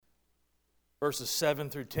verses 7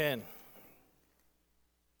 through 10.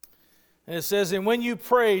 And it says, "And when you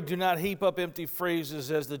pray, do not heap up empty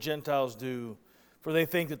phrases as the Gentiles do, for they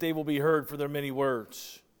think that they will be heard for their many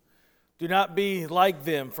words. Do not be like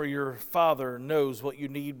them, for your Father knows what you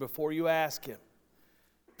need before you ask Him.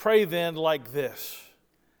 Pray then like this: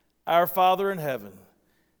 Our Father in heaven,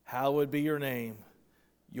 hallowed be your name.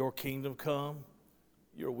 Your kingdom come,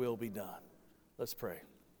 your will be done." Let's pray.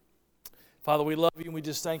 Father, we love you and we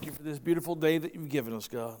just thank you for this beautiful day that you've given us,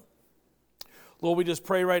 God. Lord, we just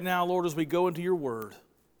pray right now, Lord, as we go into your word,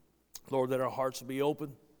 Lord, that our hearts will be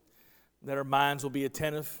open, that our minds will be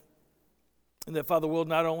attentive, and that, Father, we'll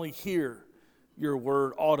not only hear your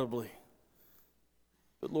word audibly,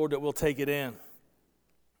 but, Lord, that we'll take it in.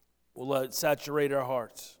 We'll let it saturate our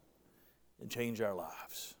hearts and change our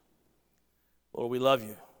lives. Lord, we love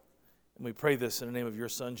you, and we pray this in the name of your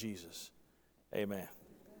Son, Jesus. Amen.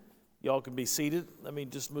 Y'all can be seated. Let me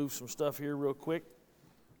just move some stuff here real quick.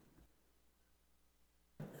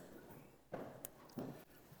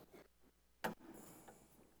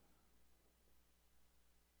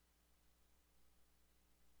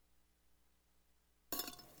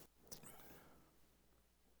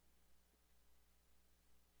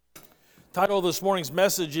 Title of this morning's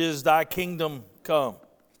message is Thy Kingdom Come.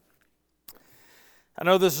 I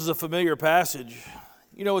know this is a familiar passage.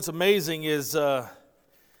 You know what's amazing is I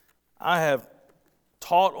have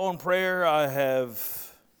taught on prayer, I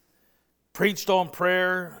have preached on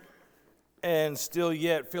prayer, and still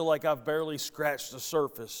yet feel like I've barely scratched the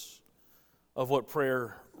surface of what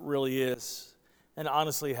prayer really is and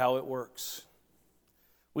honestly how it works.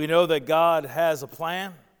 We know that God has a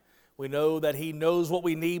plan. We know that He knows what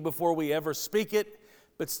we need before we ever speak it,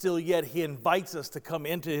 but still yet He invites us to come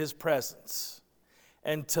into His presence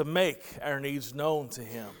and to make our needs known to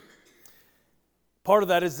Him. Part of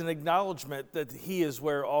that is an acknowledgement that He is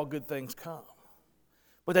where all good things come,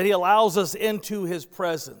 but that He allows us into His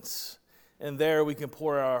presence, and there we can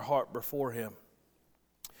pour our heart before Him.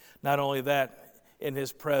 Not only that, in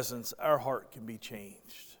His presence, our heart can be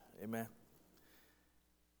changed. Amen.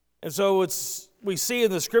 And so we see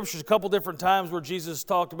in the scriptures a couple different times where Jesus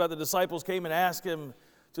talked about the disciples came and asked Him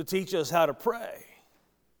to teach us how to pray.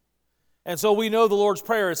 And so we know the Lord's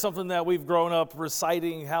Prayer is something that we've grown up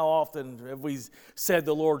reciting. How often have we said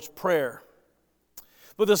the Lord's Prayer?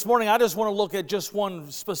 But this morning I just want to look at just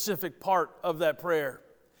one specific part of that prayer.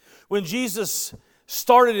 When Jesus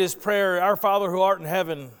started His prayer, "Our Father who art in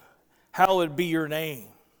heaven, hallowed be your name."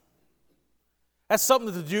 That's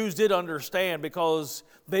something that the Jews did understand because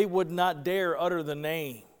they would not dare utter the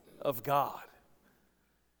name of God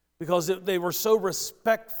because they were so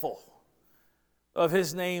respectful of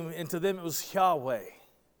His name, and to them it was Yahweh,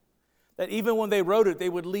 that even when they wrote it, they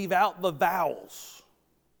would leave out the vowels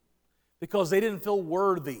because they didn't feel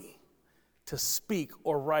worthy to speak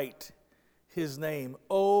or write His name.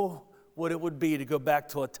 Oh, what it would be to go back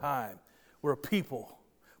to a time where people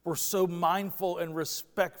were so mindful and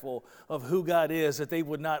respectful of who God is that they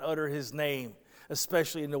would not utter His name,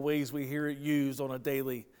 especially in the ways we hear it used on a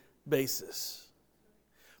daily basis.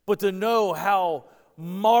 But to know how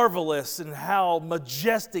marvelous and how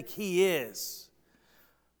majestic He is,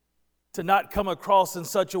 to not come across in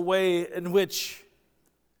such a way in which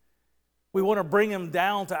we want to bring Him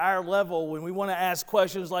down to our level when we want to ask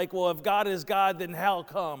questions like, well, if God is God, then how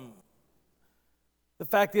come? The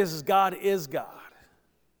fact is God is God.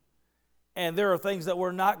 And there are things that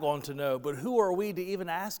we're not going to know, but who are we to even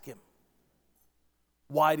ask Him?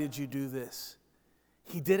 Why did you do this?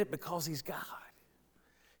 He did it because He's God.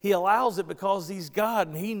 He allows it because He's God,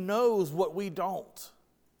 and He knows what we don't.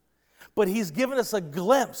 But He's given us a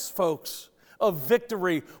glimpse, folks, of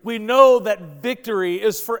victory. We know that victory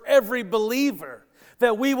is for every believer,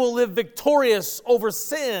 that we will live victorious over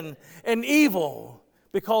sin and evil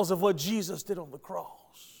because of what Jesus did on the cross.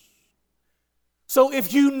 So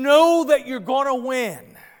if you know that you're going to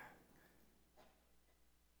win,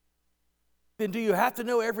 then do you have to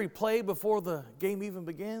know every play before the game even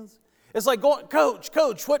begins? It's like going, Coach,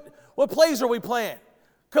 what plays are we playing?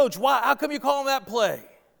 Coach, why? How come you call that play?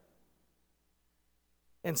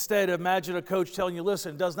 Instead, imagine a coach telling you,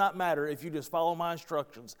 listen, it does not matter if you just follow my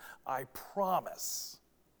instructions. I promise,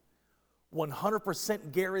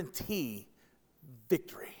 100% guarantee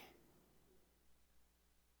victory.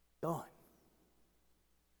 Done.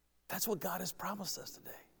 That's what God has promised us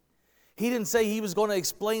today. He didn't say He was going to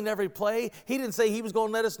explain every play. He didn't say He was going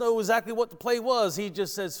to let us know exactly what the play was. He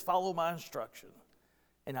just says, follow my instruction,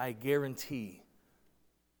 and I guarantee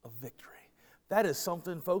a victory. That is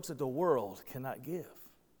something, folks, that the world cannot give.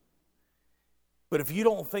 But if you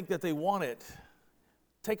don't think that they want it,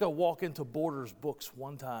 Take a walk into Borders Books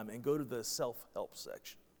one time and go to the self-help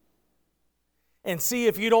section. And see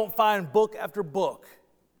if you don't find book after book,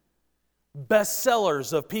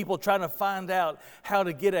 bestsellers of people trying to find out how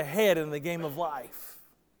to get ahead in the game of life.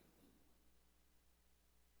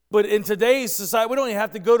 But in today's society, we don't even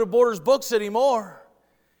have to go to Borders Books anymore.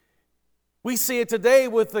 We see it today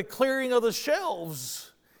with the clearing of the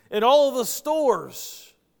shelves in all of the stores.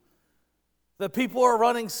 That people are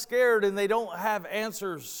running scared and they don't have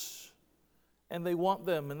answers. And they want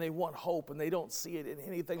them and they want hope and they don't see it in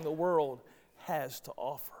anything the world has to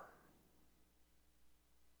offer.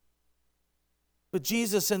 But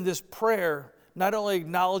Jesus in this prayer not only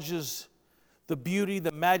acknowledges the beauty,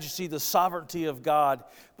 the majesty, the sovereignty of God,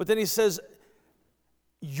 but then he says,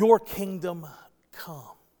 your kingdom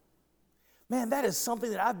come. Man, that is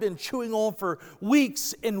something that I've been chewing on for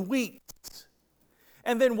weeks and weeks.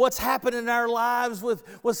 And then what's happened in our lives with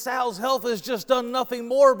Sal's health has just done nothing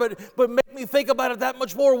more but make me think about it that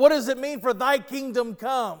much more. What does it mean for thy kingdom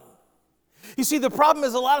come? You see, the problem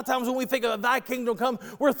is a lot of times when we think of thy kingdom come,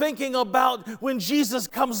 we're thinking about when Jesus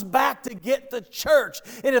comes back to get the church.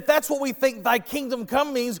 And if that's what we think thy kingdom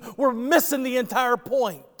come means, we're missing the entire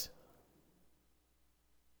point.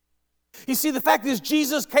 You see, the fact is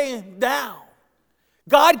Jesus came down.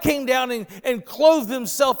 God came down and clothed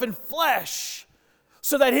himself in flesh,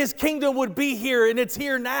 so that his kingdom would be here, and it's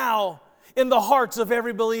here now in the hearts of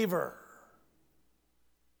every believer.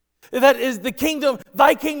 That is the kingdom,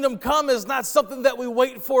 thy kingdom come is not something that we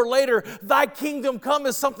wait for later. Thy kingdom come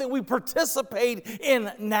is something we participate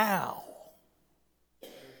in now.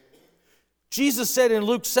 Jesus said in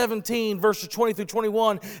Luke 17, verses 20 through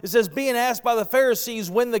 21, it says, being asked by the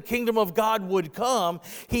Pharisees when the kingdom of God would come,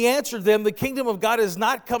 he answered them, the kingdom of God is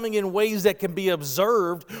not coming in ways that can be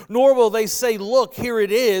observed, nor will they say, look, here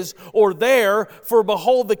it is, or there, for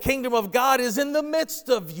behold, the kingdom of God is in the midst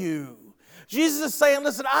of you. Jesus is saying,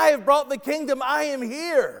 listen, I have brought the kingdom, I am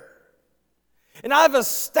here. And I've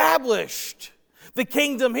established the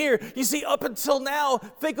kingdom here. You see, up until now,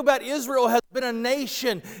 think about Israel has been a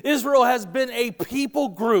nation. Israel has been a people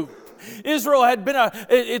group. Israel had been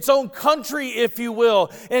its own country, if you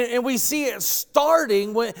will. And we see it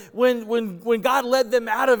starting when God led them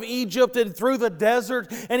out of Egypt and through the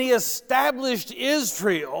desert, and he established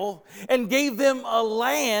Israel and gave them a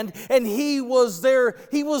land, and he was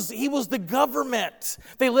the government.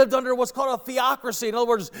 They lived under what's called a theocracy. In other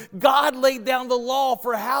words, God laid down the law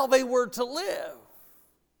for how they were to live.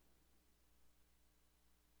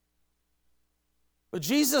 But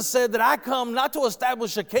Jesus said that I come not to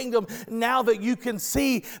establish a kingdom now that you can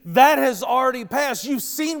see that has already passed. You've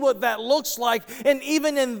seen what that looks like. And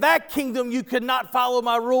even in that kingdom, you could not follow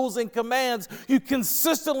my rules and commands. You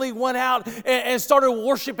consistently went out and started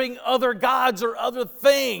worshiping other gods or other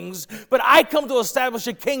things. But I come to establish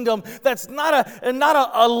a kingdom that's not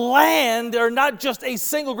a land or not just a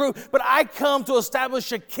single group, but I come to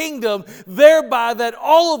establish a kingdom thereby that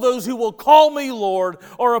all of those who will call me Lord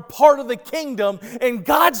are a part of the kingdom. And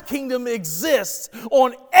God's kingdom exists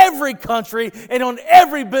on every country and on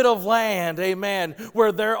every bit of land, amen,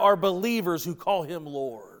 where there are believers who call him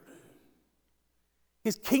Lord.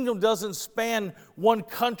 His kingdom doesn't span one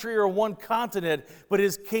country or one continent, but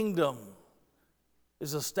his kingdom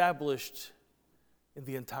is established in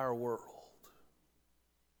the entire world.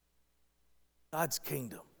 God's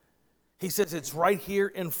kingdom. He says it's right here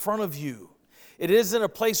in front of you. It isn't a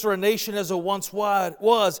place or a nation as it once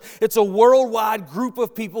was. It's a worldwide group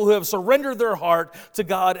of people who have surrendered their heart to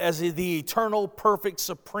God as the eternal, perfect,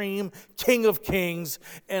 supreme King of kings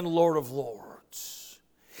and Lord of lords.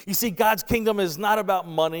 You see, God's kingdom is not about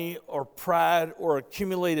money or pride or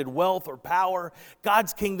accumulated wealth or power.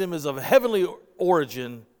 God's kingdom is of heavenly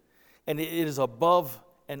origin, and it is above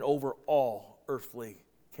and over all earthly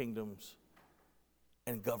kingdoms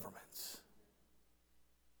and governments.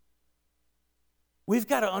 We've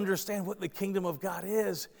got to understand what the kingdom of God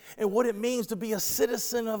is and what it means to be a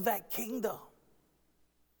citizen of that kingdom.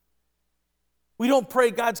 We don't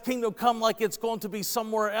pray God's kingdom come like it's going to be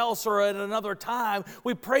somewhere else or at another time.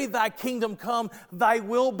 We pray thy kingdom come, thy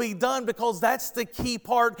will be done, because that's the key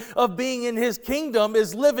part of being in his kingdom,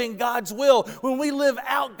 is living God's will. When we live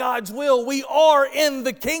out God's will, we are in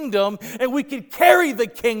the kingdom, and we can carry the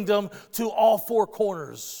kingdom to all four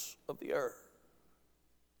corners of the earth.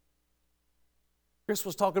 Chris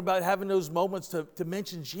was talking about having those moments to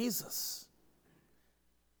mention Jesus.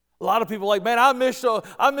 A lot of people are like, man, I miss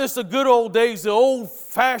the good old days, the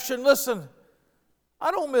old-fashioned. Listen,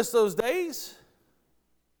 I don't miss those days.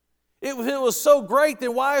 It was so great,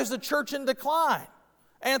 then why is the church in decline?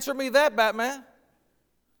 Answer me that, Batman.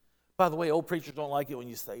 By the way, old preachers don't like it when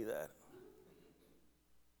you say that.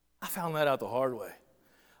 I found that out the hard way.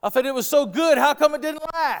 I thought it was so good, how come it didn't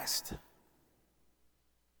last?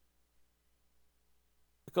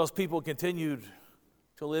 Because people continued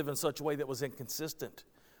to live in such a way that was inconsistent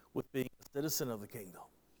with being a citizen of the kingdom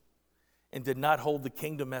and did not hold the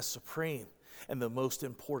kingdom as supreme and the most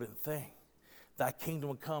important thing. Thy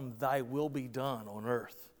kingdom come, thy will be done on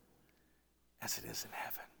earth as it is in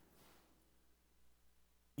heaven.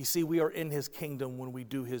 You see, we are in his kingdom when we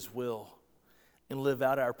do his will and live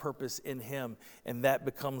out our purpose in him, and that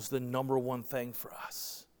becomes the number one thing for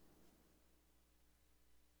us.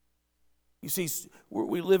 You see,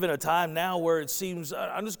 we live in a time now where it seems,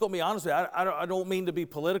 I'm just going to be honest with you, I don't mean to be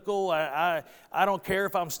political. I don't care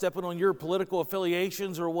if I'm stepping on your political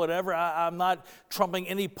affiliations or whatever. I'm not trumping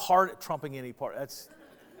any part. That's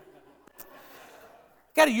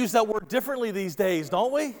got to use that word differently these days,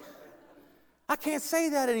 don't we? I can't say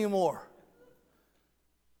that anymore.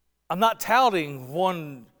 I'm not touting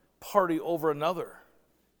one party over another.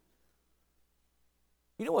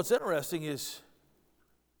 You know what's interesting is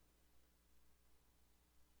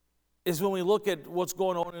when we look at what's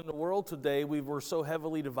going on in the world today, we're so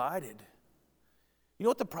heavily divided. You know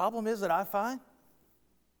what the problem is that I find?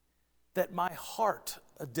 That my heart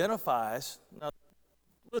identifies, now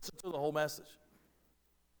listen to the whole message.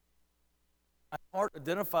 My heart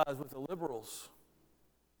identifies with the liberals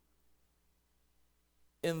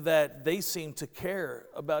in that they seem to care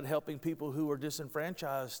about helping people who are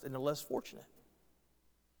disenfranchised and the less fortunate.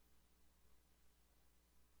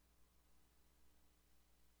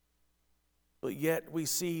 But yet we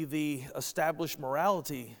see the established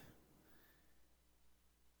morality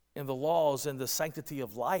and the laws and the sanctity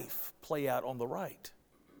of life play out on the right.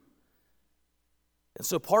 And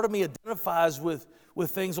so part of me identifies with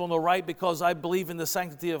things on the right because I believe in the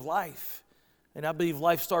sanctity of life. And I believe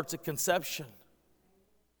life starts at conception.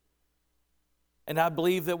 And I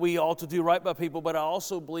believe that we ought to do right by people, but I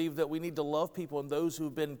also believe that we need to love people and those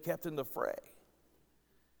who've been kept in the fray.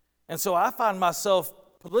 And so I find myself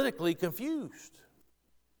politically confused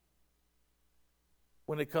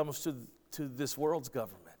when it comes to this world's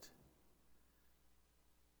government.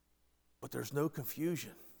 But there's no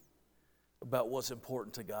confusion about what's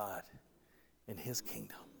important to God and his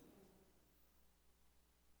kingdom.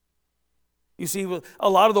 You see, a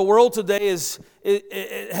lot of the world today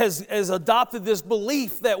has adopted this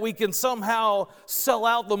belief that we can somehow sell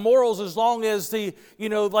out the morals as long as the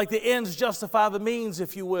ends justify the means,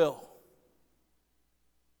 if you will.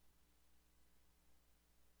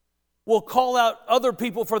 We'll call out other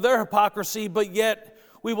people for their hypocrisy, but yet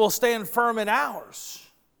we will stand firm in ours.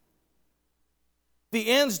 The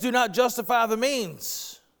ends do not justify the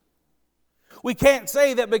means. We can't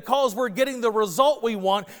say that because we're getting the result we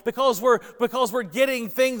want, because we're getting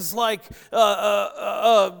things like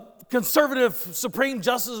conservative supreme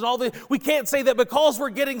justice and all that, we can't say that because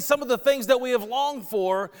we're getting some of the things that we have longed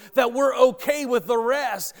for, that we're okay with the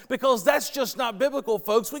rest, because that's just not biblical,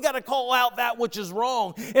 folks. We got to call out that which is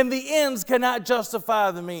wrong, and the ends cannot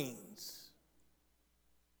justify the means.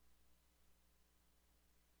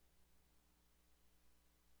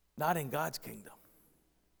 Not in God's kingdom.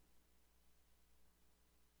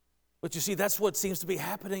 But you see, that's what seems to be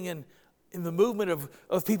happening in the movement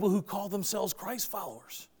of people who call themselves Christ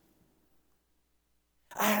followers.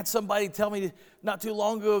 I had somebody tell me not too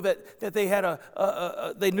long ago that they had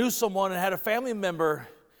they knew someone and had a family member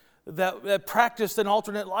that practiced an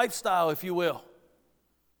alternate lifestyle, if you will.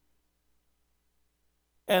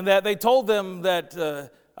 And that they told them that,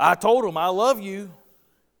 I told them, I love you,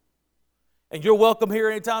 and you're welcome here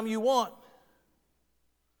anytime you want.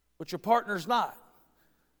 But your partner's not.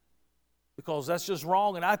 Because that's just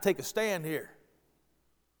wrong, and I take a stand here.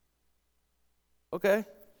 Okay.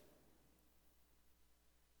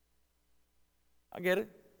 I get it.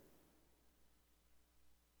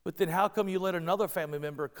 But then how come you let another family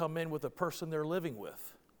member come in with a person they're living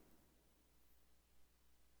with?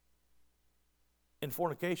 In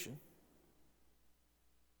fornication.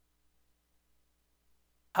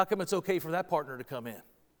 How come it's okay for that partner to come in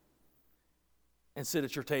and sit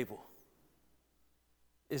at your table?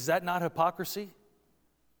 Is that not hypocrisy?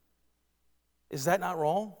 Is that not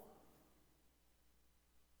wrong?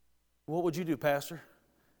 What would you do, Pastor?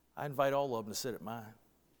 I invite all of them to sit at mine.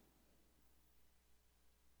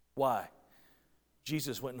 Why?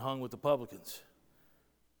 Jesus went and hung with the publicans.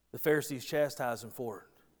 The Pharisees chastised him for it.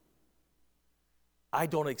 I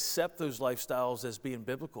don't accept those lifestyles as being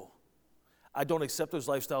biblical. I don't accept those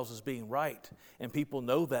lifestyles as being right, and people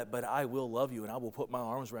know that, but I will love you, and I will put my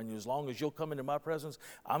arms around you. As long as you'll come into my presence,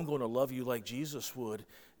 I'm going to love you like Jesus would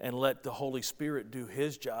and let the Holy Spirit do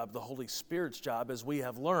his job. The Holy Spirit's job, as we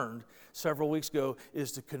have learned several weeks ago,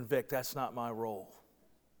 is to convict. That's not my role.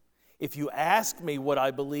 If you ask me what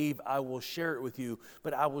I believe, I will share it with you,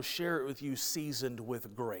 but I will share it with you seasoned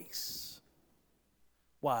with grace.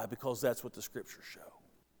 Why? Because that's what the Scriptures show.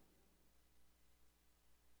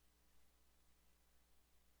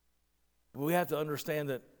 We have to understand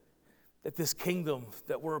that this kingdom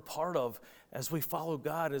that we're a part of, as we follow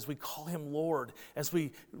God, as we call him Lord, as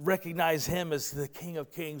we recognize him as the King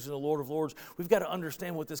of Kings and the Lord of Lords, we've got to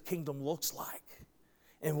understand what this kingdom looks like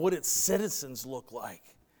and what its citizens look like.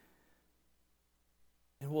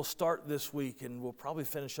 And we'll start this week, and we'll probably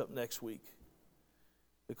finish up next week.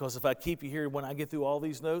 Because if I keep you here when I get through all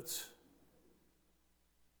these notes,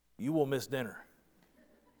 you will miss dinner.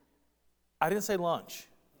 I didn't say lunch.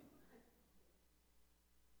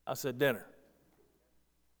 I said dinner.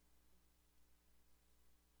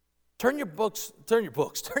 Turn your Bibles.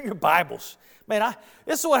 Man,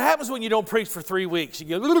 this is what happens when you don't preach for 3 weeks. You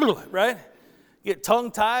get, right? You get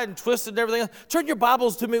tongue-tied and twisted and everything else. Turn your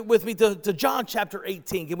Bibles with me to John chapter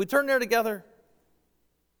 18. Can we turn there together?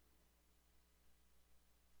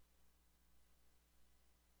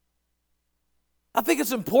 I think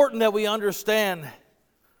it's important that we understand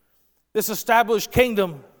this established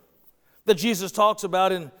kingdom that Jesus talks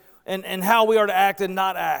about and how we are to act and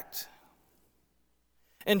not act.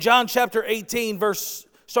 In John chapter 18,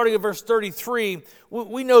 starting at verse 33,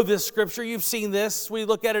 we know this scripture. You've seen this. We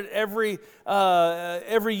look at it every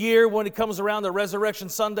year when it comes around the Resurrection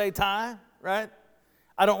Sunday time, right?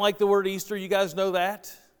 I don't like the word Easter. You guys know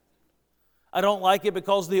that. I don't like it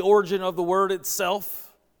because of the origin of the word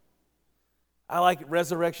itself. I like it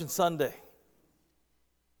Resurrection Sunday.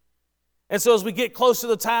 And so as we get close to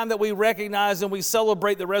the time that we recognize and we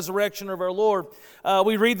celebrate the resurrection of our Lord,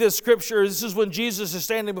 we read this scripture. This is when Jesus is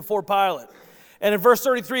standing before Pilate. And in verse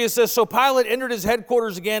 33 it says, "So Pilate entered his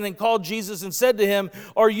headquarters again and called Jesus and said to him,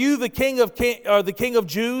 'Are you the king of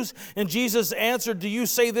Jews?' And Jesus answered, 'Do you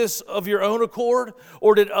say this of your own accord,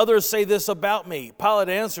 or did others say this about me?' Pilate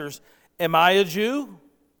answers, 'Am I a Jew?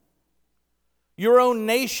 Your own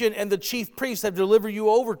nation and the chief priests have delivered you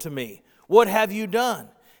over to me. What have you done?'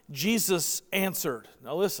 Jesus answered,"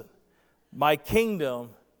 now listen, "My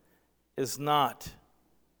kingdom is not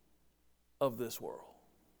of this world.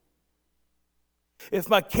 If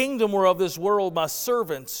my kingdom were of this world, my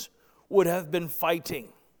servants would have been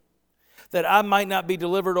fighting, that I might not be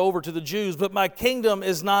delivered over to the Jews. But my kingdom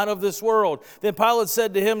is not of this world." Then Pilate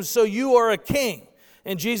said to him, "So you are a king?"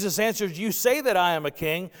 And Jesus answered, "You say that I am a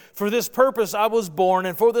king. For this purpose I was born,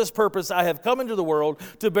 and for this purpose I have come into the world,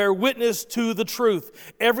 to bear witness to the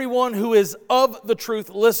truth. Everyone who is of the truth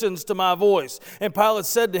listens to my voice." And Pilate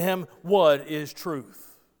said to him, "What is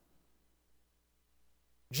truth?"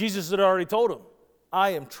 Jesus had already told him, "I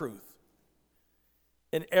am truth.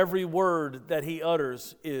 And every word that he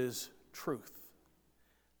utters is truth."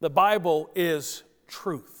 The Bible is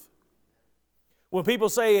truth. When people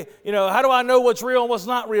say, how do I know what's real and what's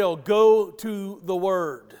not real? Go to the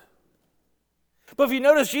Word. But if you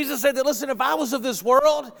notice, Jesus said that, listen, if I was of this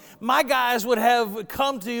world, my guys would have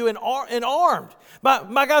come to you and armed.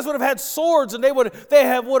 My guys would have had swords, and they would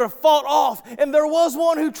have fought off. And there was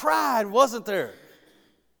one who tried, wasn't there?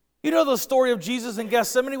 You know the story of Jesus in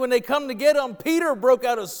Gethsemane? When they come to get him, Peter broke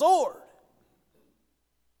out a sword.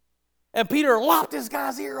 And Peter lopped this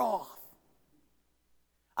guy's ear off.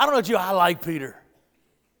 I don't know about you, I like Peter.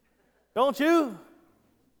 Don't you?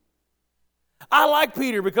 I like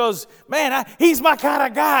Peter because, man, he's my kind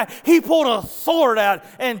of guy. He pulled a sword out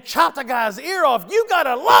and chopped a guy's ear off. You got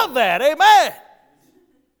to love that, amen?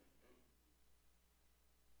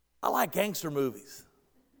 I like gangster movies.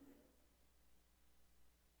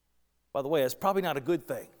 By the way, that's probably not a good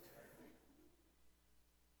thing.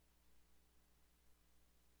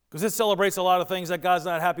 Because it celebrates a lot of things that God's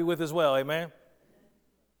not happy with as well, amen?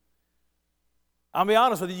 I'll be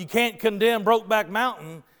honest with you, you can't condemn Brokeback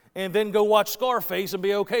Mountain and then go watch Scarface and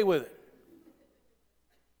be okay with it.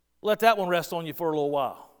 Let that one rest on you for a little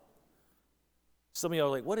while. Some of you are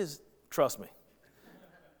like, trust me.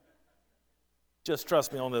 Just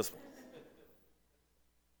trust me on this one.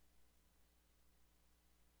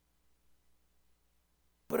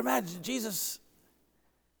 But imagine Jesus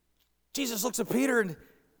looks at Peter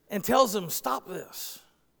and tells him, "Stop this."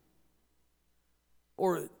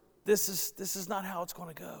 Or this is not how it's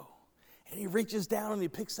going to go. And he reaches down and he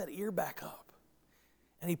picks that ear back up.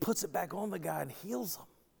 And he puts it back on the guy and heals him.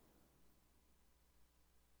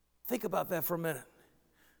 Think about that for a minute.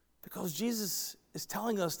 Because Jesus is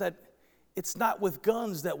telling us that it's not with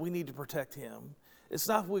guns that we need to protect him. It's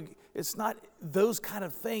not those kind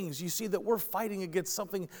of things. You see that we're fighting against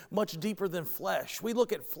something much deeper than flesh. We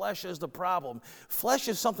look at flesh as the problem. Flesh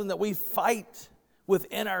is something that we fight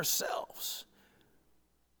within ourselves.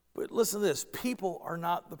 But listen to this, people are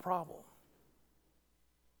not the problem.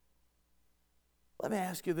 Let me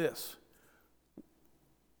ask you this.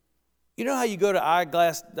 You know how you go to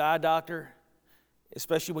the eye doctor,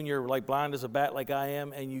 especially when you're like blind as a bat like I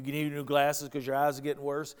am, and you need new glasses because your eyes are getting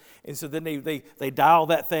worse, and so then they dial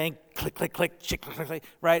that thing, click, click, click, click, click, click,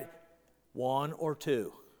 right? 1 or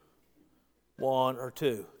 2. 1 or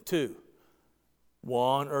 2. 2.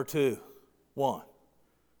 1 or 2. 1.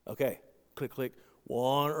 Okay, click, click.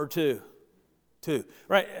 1 or 2. 2.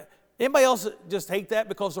 Right? Anybody else just hate that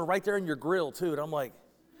because they're right there in your grill too? And I'm like,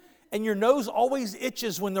 and your nose always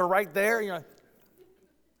itches when they're right there. You're like,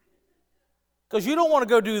 because you don't want to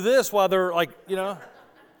go do this while they're like, you know.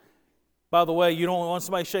 By the way, you don't want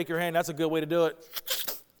somebody to shake your hand. That's a good way to do it.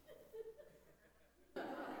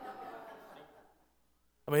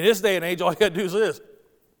 I mean, this day and age, all you got to do is this.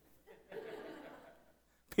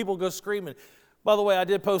 People go screaming. By the way, I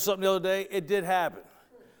did post something the other day. It did happen.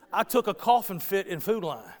 I took a coughing fit in Food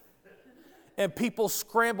Line. And people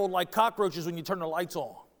scrambled like cockroaches when you turn the lights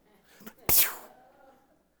on.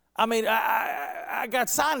 I mean, I got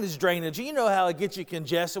sinus drainage. You know how it gets you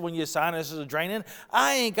congested when your sinuses are draining.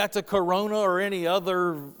 I ain't got the corona or any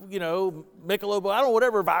other, Michelob, I don't know,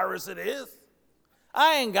 whatever virus it is.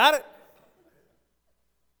 I ain't got it.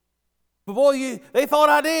 But boy, they thought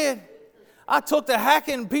I did. I took the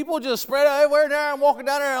hacking, people just spread out everywhere there. I'm walking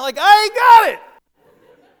down there and I'm like, I ain't got it.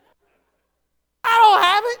 I don't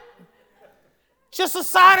have it. It's just a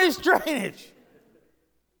sinus drainage.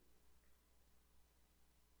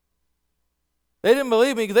 They didn't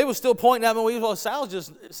believe me because they were still pointing at me. Well,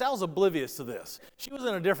 Sal's oblivious to this. She was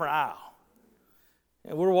in a different aisle.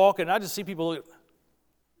 And we're walking, and I just see people look.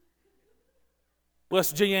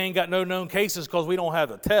 West Virginia ain't got no known cases because we don't have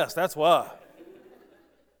the test. That's why.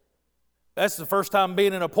 That's the first time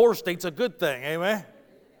being in a poor state's a good thing, amen?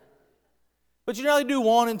 But you know they do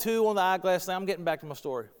 1 and 2 on the eyeglass thing. I'm getting back to my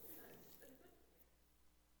story.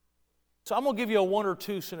 So I'm going to give you a 1 or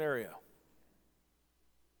 2 scenario.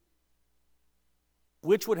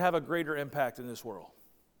 Which would have a greater impact in this world?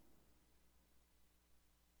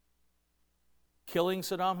 Killing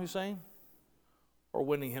Saddam Hussein or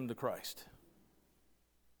winning him to Christ?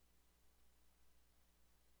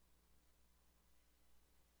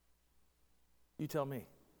 You tell me.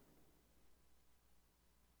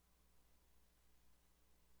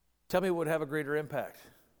 Tell me what would have a greater impact.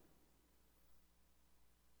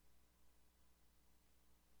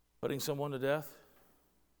 Putting someone to death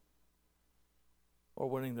or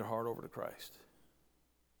winning their heart over to Christ?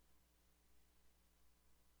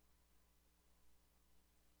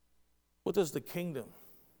 What does the kingdom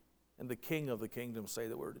and the king of the kingdom say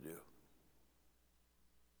that we're to do?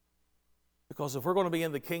 Because if we're going to be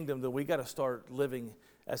in the kingdom, then we got to start living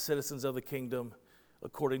as citizens of the kingdom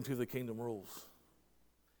according to the kingdom rules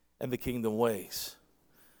and the kingdom ways.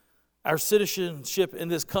 Our citizenship in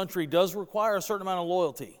this country does require a certain amount of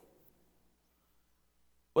loyalty.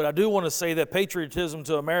 But I do want to say that patriotism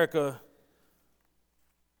to America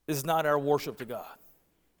is not our worship to God.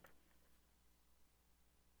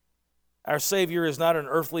 Our Savior is not an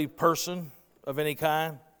earthly person of any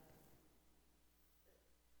kind.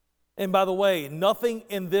 And by the way, nothing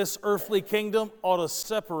in this earthly kingdom ought to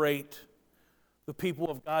separate the people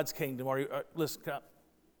of God's kingdom. Listen,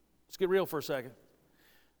 let's get real for a second.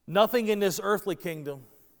 Nothing in this earthly kingdom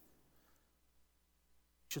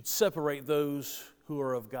should separate those who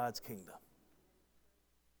are of God's kingdom.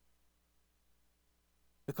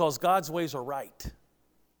 Because God's ways are right.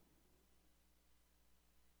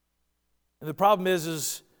 And the problem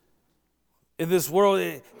is in this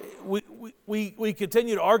world, we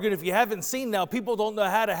continue to argue. And if you haven't seen now, people don't know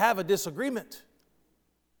how to have a disagreement.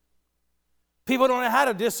 People don't know how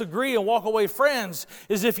to disagree and walk away friends.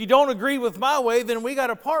 Is if you don't agree with my way, then we got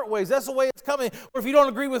to part ways. That's the way it's coming. Or if you don't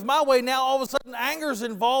agree with my way, now all of a sudden anger's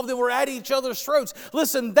involved and we're at each other's throats.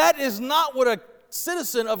 Listen, that is not what a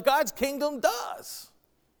citizen of God's kingdom does.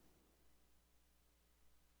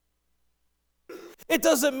 It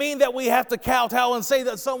doesn't mean that we have to kowtow and say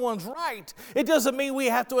that someone's right. It doesn't mean we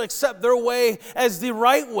have to accept their way as the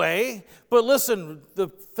right way. But listen, the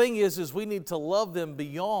thing is we need to love them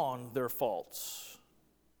beyond their faults.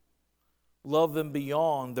 Love them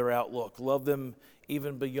beyond their outlook. Love them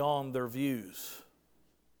even beyond their views.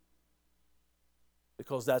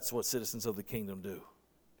 Because that's what citizens of the kingdom do.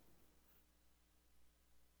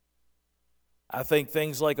 I think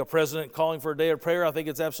things like a president calling for a day of prayer, I think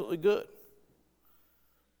it's absolutely good.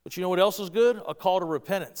 But you know what else is good? A call to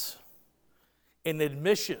repentance, an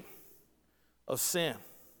admission of sin,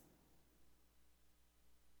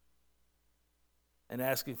 and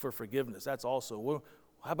asking for forgiveness. That's also, well,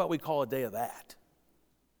 how about we call a day of that?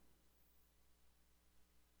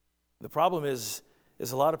 The problem is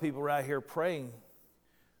a lot of people are out here praying,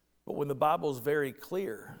 but when the Bible is very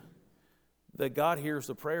clear that God hears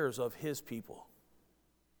the prayers of His people,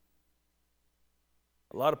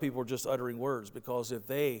 a lot of people are just uttering words, because if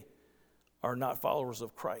they are not followers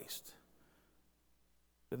of Christ,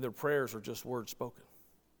 then their prayers are just words spoken.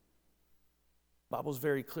 The Bible is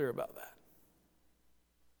very clear about that.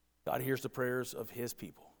 God hears the prayers of His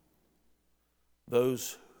people,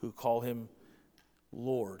 those who call Him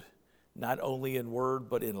Lord, not only in word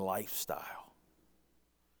but in lifestyle.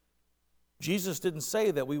 Jesus didn't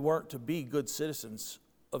say that we weren't to be good citizens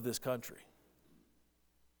of this country.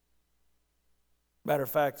 Matter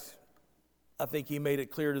of fact, I think He made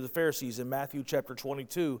it clear to the Pharisees in Matthew chapter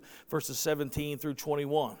 22, verses 17 through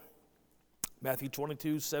 21. Matthew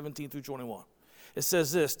 22, 17 through 21. It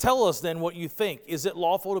says this, "Tell us then what you think. Is it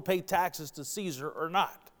lawful to pay taxes to Caesar or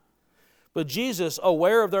not?" But Jesus,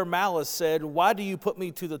 aware of their malice, said, "Why do you put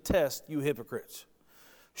me to the test, you hypocrites?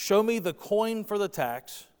 Show me the coin for the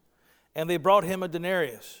tax." And they brought him a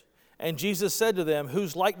denarius. And Jesus said to them,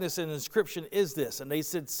 "Whose likeness and inscription is this?" And they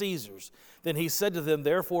said, "Caesar's." Then He said to them,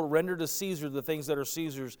 "Therefore render to Caesar the things that are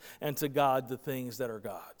Caesar's, and to God the things that are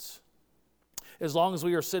God's." As long as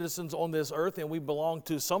we are citizens on this earth and we belong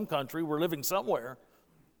to some country, we're living somewhere,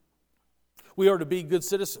 we are to be good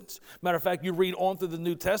citizens. Matter of fact, you read on through the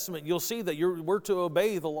New Testament, you'll see that we're to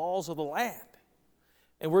obey the laws of the land.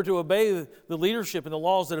 And we're to obey the leadership and the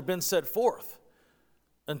laws that have been set forth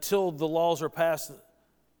until the laws are passed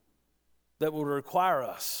that would require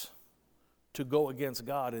us to go against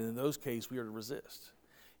God. And in those cases, we are to resist.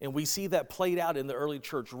 And we see that played out in the early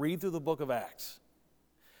church. Read through the book of Acts.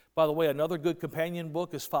 By the way, another good companion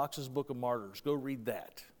book is Fox's Book of Martyrs. Go read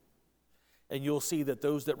that. And you'll see that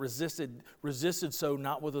those that resisted so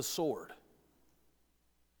not with a sword.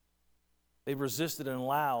 They resisted and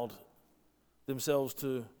allowed themselves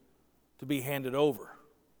to be handed over.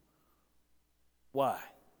 Why?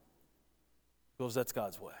 Because that's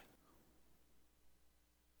God's way.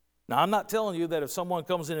 Now, I'm not telling you that if someone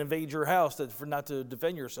comes in and invades your house that for not to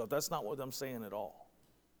defend yourself. That's not what I'm saying at all.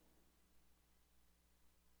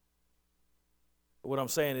 But what I'm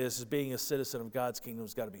saying is being a citizen of God's kingdom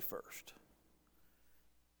has got to be first.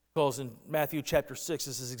 Because in Matthew chapter 6,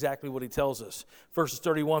 this is exactly what He tells us. Verses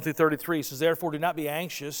 31 through 33 says, "Therefore do not be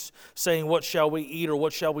anxious, saying, what shall we eat, or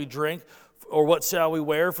what shall we drink, or what shall we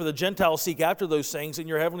wear? For the Gentiles seek after those things, and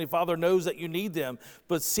your heavenly Father knows that you need them.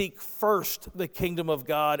 But seek first the kingdom of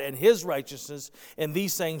God and His righteousness, and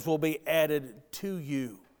these things will be added to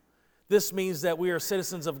you." This means that we are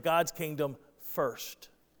citizens of God's kingdom first.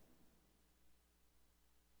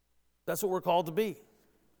 That's what we're called to be.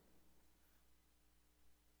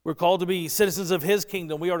 We're called to be citizens of His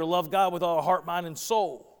kingdom. We are to love God with all our heart, mind, and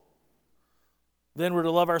soul. Then we're to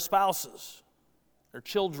love our spouses, our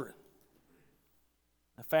children,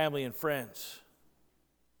 our family and friends.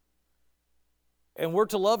 And we're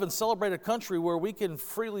to love and celebrate a country where we can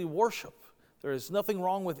freely worship. There is nothing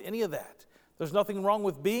wrong with any of that. There's nothing wrong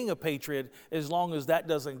with being a patriot as long as that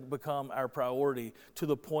doesn't become our priority to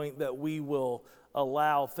the point that we will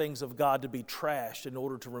allow things of God to be trashed in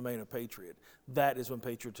order to remain a patriot. That is when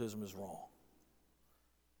patriotism is wrong.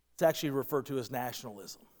 It's actually referred to as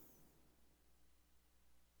nationalism.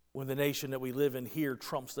 When the nation that we live in here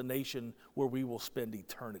trumps the nation where we will spend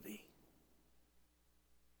eternity.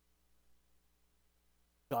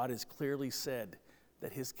 God has clearly said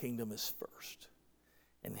that His kingdom is first.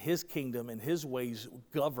 And His kingdom and His ways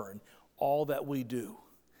govern all that we do.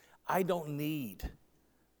 I don't need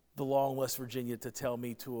the law in West Virginia to tell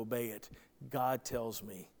me to obey it. God tells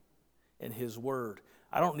me in His word.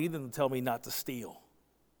 I don't need them to tell me not to steal.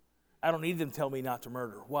 I don't need them to tell me not to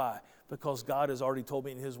murder. Why? Because God has already told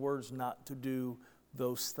me in His words not to do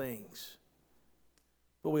those things.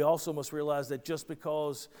 But we also must realize that just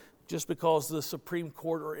because the Supreme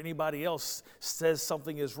Court or anybody else says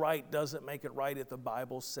something is right doesn't make it right if the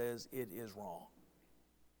Bible says it is wrong.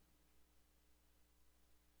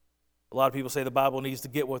 A lot of people say the Bible needs to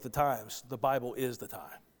get with the times. The Bible is the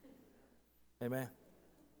time. Amen.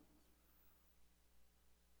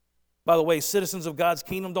 By the way, citizens of God's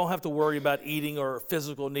kingdom don't have to worry about eating or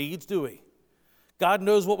physical needs, do we? God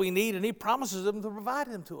knows what we need, and He promises them to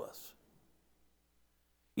provide them to us.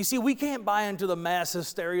 You see, we can't buy into the mass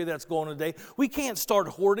hysteria that's going on today. We can't start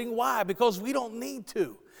hoarding. Why? Because we don't need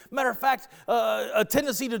to. Matter of fact, a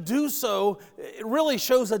tendency to do so, it really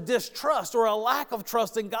shows a distrust or a lack of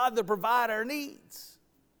trust in God to provide our needs.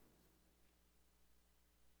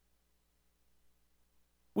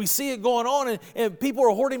 We see it going on, and people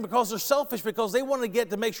are hoarding because they're selfish, because they want to get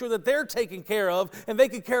to make sure that they're taken care of, and they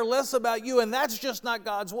could care less about you, and that's just not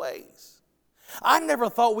God's ways. I never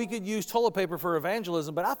thought we could use toilet paper for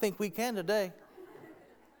evangelism, but I think we can today.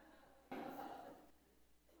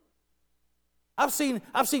 I've seen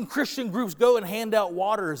Christian groups go and hand out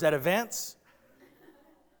waters at events.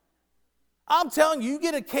 I'm telling you, you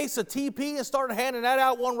get a case of TP and start handing that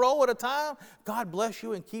out one roll at a time, God bless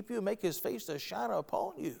you and keep you and make His face to shine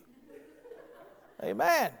upon you.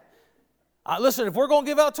 Amen. Listen, if we're going to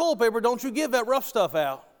give out toilet paper, don't you give that rough stuff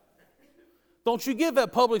out. Don't you give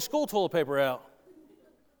that public school toilet paper out.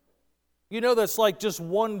 You know that's like just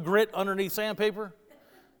one grit underneath sandpaper?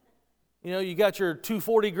 You know, you got your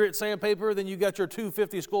 240 grit sandpaper, then you got your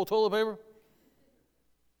 250 school toilet paper.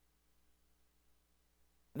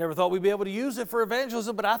 Never thought we'd be able to use it for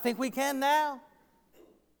evangelism, but I think we can now.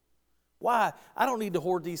 Why? I don't need to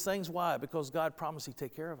hoard these things. Why? Because God promised He'd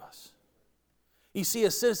take care of us. You see,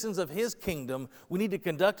 as citizens of His kingdom, we need to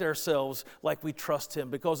conduct ourselves like we trust Him.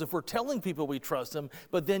 Because if we're telling people we trust Him,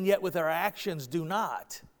 but then yet with our actions do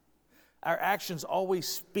not, our actions always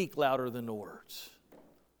speak louder than the words.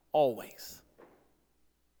 Always.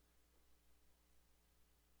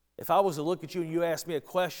 If I was to look at you and you ask me a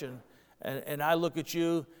question, and I look at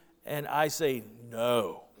you and I say,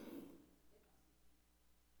 no.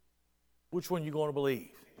 Which one are you going to believe?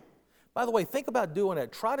 By the way, think about doing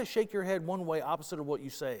that. Try to shake your head one way opposite of what you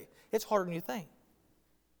say. It's harder than you think.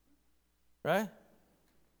 Right?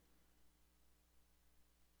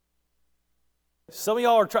 Some of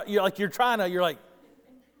y'all are you're like,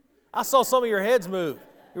 I saw some of your heads move.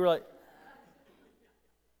 You were like,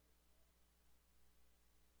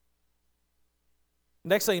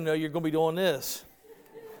 next thing you know, you're going to be doing this.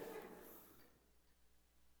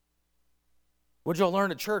 What'd y'all learn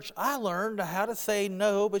at church? I learned how to say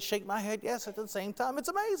no, but shake my head yes at the same time. It's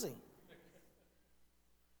amazing.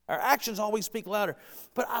 Our actions always speak louder.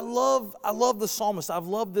 But I love the psalmist. I've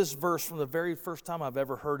loved this verse from the very first time I've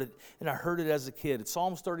ever heard it, and I heard it as a kid. It's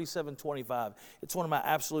Psalms 37:25. It's one of my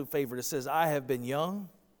absolute favorites. It says, I have been young,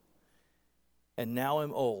 and now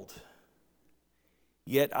am old.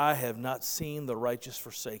 Yet I have not seen the righteous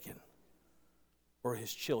forsaken, or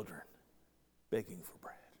his children begging for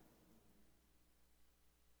bread.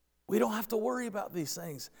 We don't have to worry about these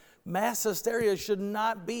things. Mass hysteria should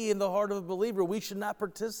not be in the heart of a believer. We should not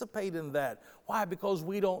participate in that. Why? Because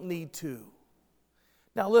we don't need to.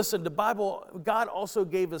 Now listen, the Bible, God also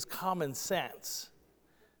gave us common sense.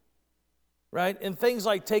 Right? And things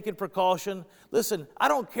like taking precaution. Listen, I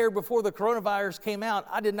don't care, before the coronavirus came out,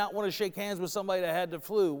 I did not want to shake hands with somebody that had the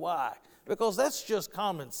flu. Why? Because that's just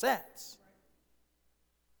common sense.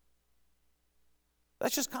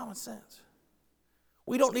 That's just common sense.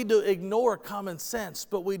 We don't need to ignore common sense,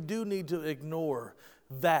 but we do need to ignore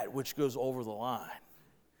that which goes over the line.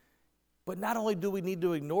 But not only do we need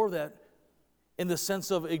to ignore that in the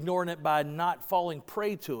sense of ignoring it by not falling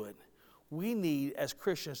prey to it, we need, as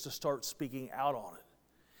Christians, to start speaking out on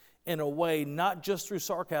it in a way, not just through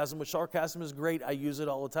sarcasm, which sarcasm is great. I use it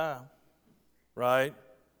all the time, right?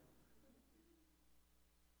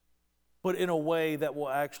 But in a way that will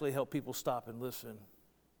actually help people stop and listen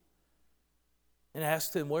and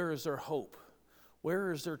ask them, where is their hope?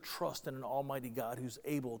 Where is their trust in an almighty God who's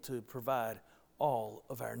able to provide all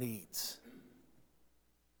of our needs?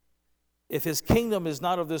 If His kingdom is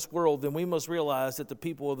not of this world, then we must realize that the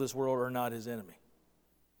people of this world are not His enemy.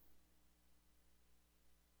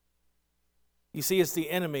 You see, it's the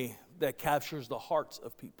enemy that captures the hearts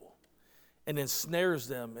of people and ensnares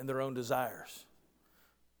them in their own desires.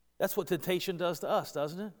 That's what temptation does to us,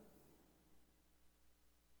 doesn't it?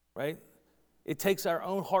 Right? It takes our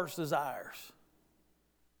own heart's desires,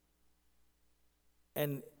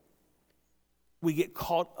 and we get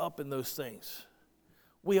caught up in those things.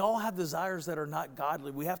 We all have desires that are not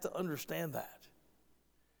godly. We have to understand that.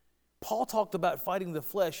 Paul talked about fighting the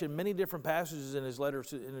flesh in many different passages in his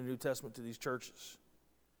letters in the New Testament to these churches.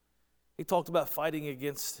 He talked about fighting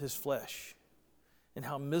against his flesh and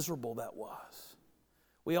how miserable that was.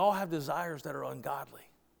 We all have desires that are ungodly,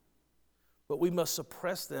 but we must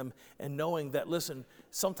suppress them, and knowing that, listen,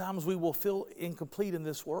 sometimes we will feel incomplete in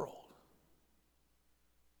this world.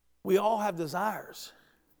 We all have desires.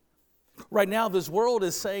 Right now, this world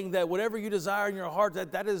is saying that whatever you desire in your heart,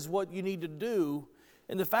 that is what you need to do.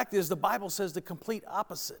 And the fact is, the Bible says the complete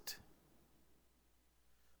opposite.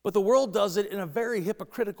 But the world does it in a very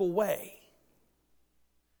hypocritical way.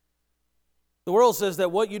 The world says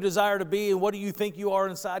that what you desire to be and what do you think you are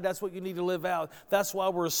inside, that's what you need to live out. That's why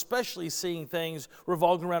we're especially seeing things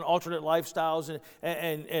revolving around alternate lifestyles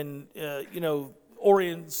and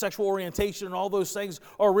sexual orientation and all those things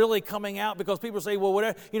are really coming out because people say, well,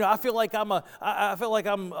 whatever, I feel like I'm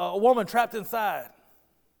a woman trapped inside.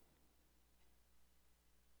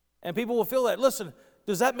 And people will feel that. Listen,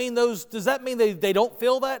 does that mean they don't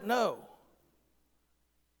feel that? No.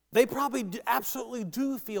 They probably absolutely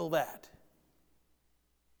do feel that.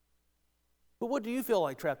 But what do you feel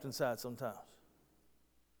like trapped inside sometimes?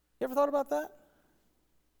 You ever thought about that?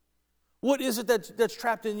 What is it that's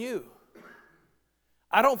trapped in you?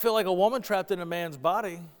 I don't feel like a woman trapped in a man's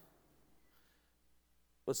body,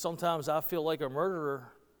 but sometimes I feel like a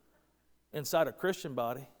murderer inside a Christian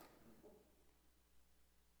body.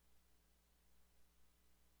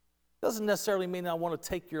 Doesn't necessarily mean I want to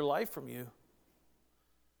take your life from you,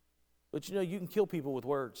 but you can kill people with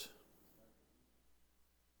words.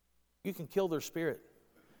 You can kill their spirit.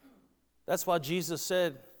 That's why Jesus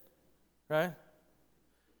said, right?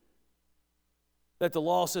 That the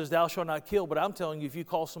law says, thou shalt not kill, but I'm telling you, if you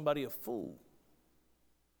call somebody a fool,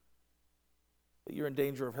 that you're in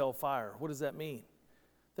danger of hellfire. What does that mean?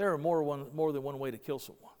 There are more than one way to kill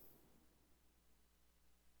someone.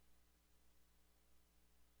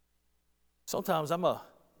 Sometimes I'm a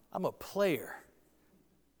player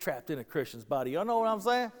trapped in a Christian's body. Y'all know what I'm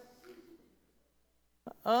saying?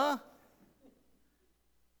 Come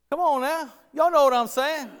on now. Y'all know what I'm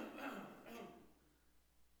saying.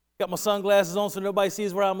 Got my sunglasses on so nobody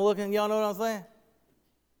sees where I'm looking. Y'all know what I'm saying?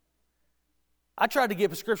 I tried to get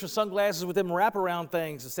prescription sunglasses with them wraparound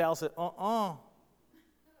things. And Sal said,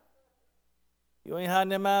 you ain't hiding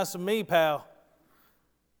them eyes from me, pal.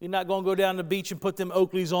 You're not going to go down to the beach and put them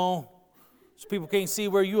Oakleys on so people can't see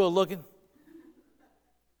where you are looking.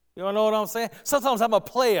 You don't know what I'm saying? Sometimes I'm a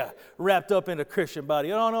player wrapped up in a Christian body.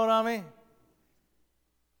 You don't know what I mean?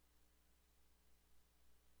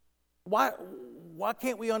 Why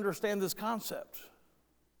can't we understand this concept?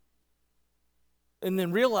 And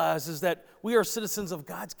then realize is that we are citizens of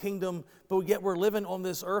God's kingdom, but yet we're living on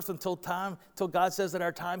this earth until God says that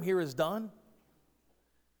our time here is done.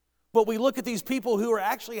 But we look at these people who are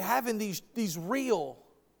actually having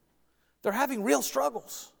they're having real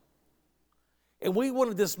struggles. And we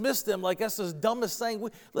want to dismiss them like that's the dumbest thing.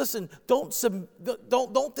 Listen,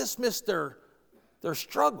 don't dismiss their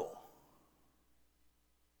struggle.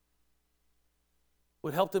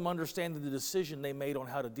 Would help them understand that the decision they made on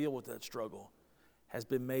how to deal with that struggle has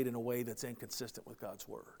been made in a way that's inconsistent with God's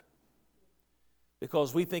word.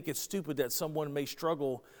 Because we think it's stupid that someone may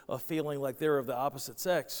struggle of feeling like they're of the opposite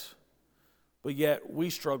sex, but yet we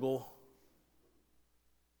struggle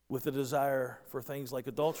with the desire for things like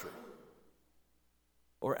adultery,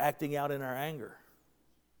 or acting out in our anger,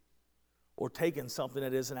 or taking something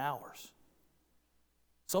that isn't ours.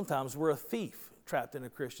 Sometimes we're a thief trapped in a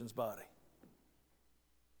Christian's body.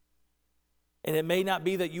 And it may not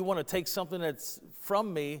be that you want to take something that's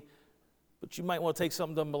from me, but you might want to take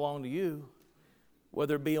something that doesn't belong to you,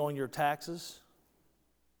 whether it be on your taxes,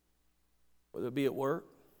 whether it be at work,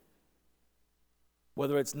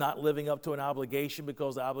 whether it's not living up to an obligation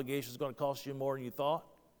because the obligation is going to cost you more than you thought.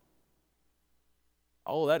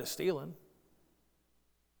 All of that is stealing,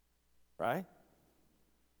 right?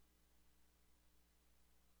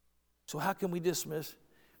 So how can we dismiss?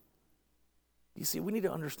 You see, we need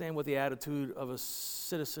to understand what the attitude of a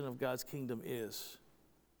citizen of God's kingdom is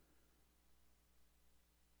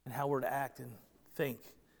and how we're to act and think,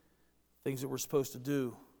 things that we're supposed to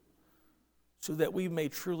do, so that we may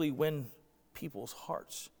truly win people's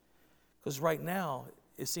hearts. Because right now,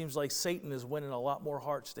 it seems like Satan is winning a lot more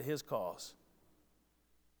hearts to his cause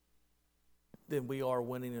than we are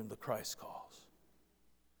winning in the Christ cause.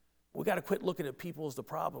 We got to quit looking at people as the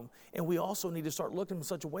problem. And we also need to start looking in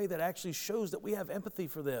such a way that actually shows that we have empathy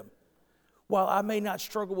for them. While I may not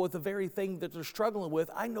struggle with the very thing that they're struggling with,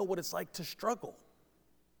 I know what it's like to struggle.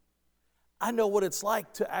 I know what it's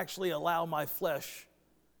like to actually allow my flesh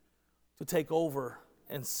to take over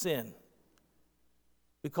and sin.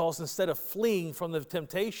 Because instead of fleeing from the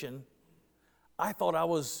temptation, I thought I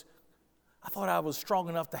was strong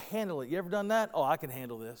enough to handle it. You ever done that? Oh, I can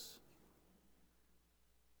handle this.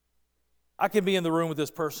 I can be in the room with this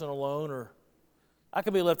person alone, or I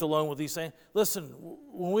can be left alone with these things. Listen,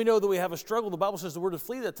 when we know that we have a struggle, the Bible says that we're to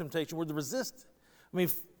flee that temptation. We're to resist.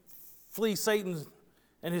 Flee Satan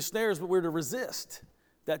and his snares, but we're to resist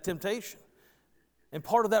that temptation. And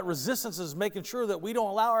part of that resistance is making sure that we don't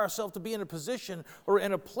allow ourselves to be in a position or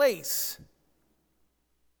in a place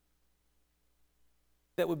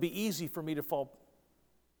that would be easy for me to fall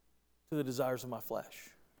to the desires of my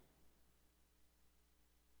flesh.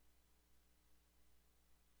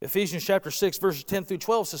 Ephesians chapter 6, verses 10 through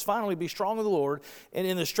 12 says, "Finally, be strong in the Lord, and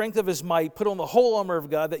in the strength of his might, put on the whole armor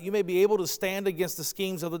of God, that you may be able to stand against the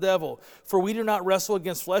schemes of the devil. For we do not wrestle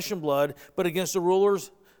against flesh and blood, but against the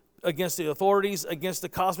rulers, against the authorities, against the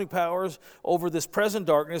cosmic powers over this present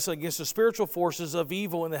darkness, against the spiritual forces of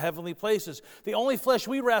evil in the heavenly places." The only flesh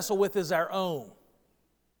we wrestle with is our own.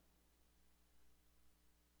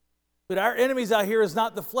 But our enemies out here is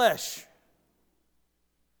not the flesh.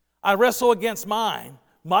 I wrestle against mine.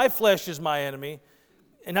 My flesh is my enemy.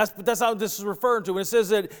 And that's how this is referred to. When it says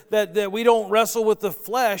that we don't wrestle with the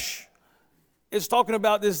flesh, it's talking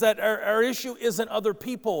about is that our issue isn't other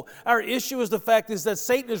people. Our issue is the fact is that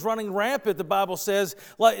Satan is running rampant, the Bible says,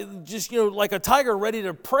 like a tiger ready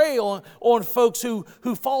to prey on folks who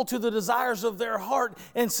fall to the desires of their heart,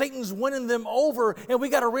 and Satan's winning them over. And we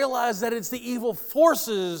got to realize that it's the evil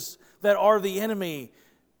forces that are the enemy,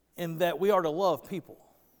 and that we are to love people.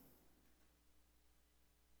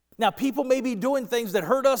 Now, people may be doing things that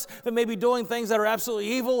hurt us. They may be doing things that are absolutely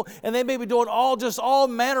evil. And they may be doing all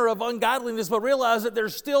manner of ungodliness. But realize that they're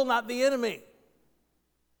still not the enemy.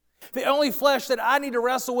 The only flesh that I need to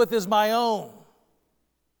wrestle with is my own.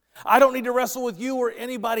 I don't need to wrestle with you or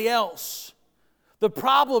anybody else. The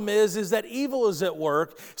problem is that evil is at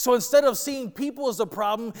work. So instead of seeing people as a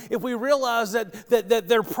problem, if we realize that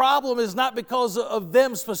their problem is not because of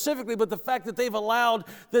them specifically, but the fact that they've allowed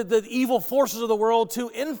the evil forces of the world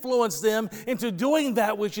to influence them into doing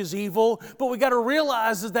that which is evil. But we got to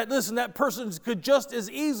realize is that, listen, that person could just as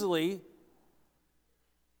easily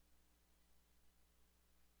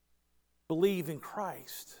believe in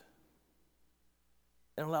Christ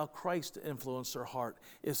and allow Christ to influence their heart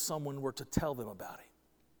if someone were to tell them about it.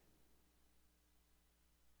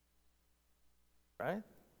 Right?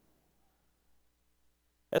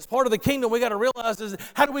 As part of the kingdom, we got to realize is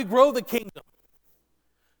how do we grow the kingdom?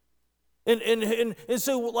 And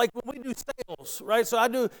so like when we do sales, right? So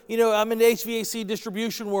I'm in the HVAC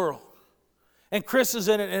distribution world. And Chris is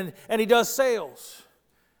in it and he does sales.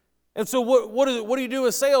 And so what do you do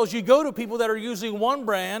with sales? You go to people that are using one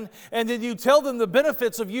brand, and then you tell them the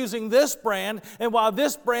benefits of using this brand, and why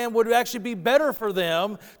this brand would actually be better for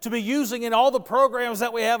them to be using in all the programs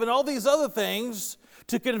that we have and all these other things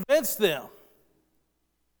to convince them.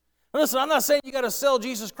 Now listen, I'm not saying you got to sell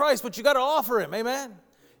Jesus Christ, but you got to offer Him, amen?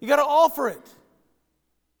 You got to offer it.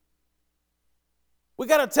 We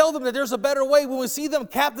got to tell them that there's a better way. When we see them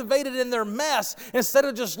captivated in their mess, instead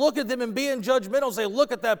of just look at them and being judgmental and say,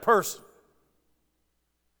 look at that person.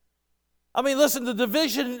 I mean, listen, the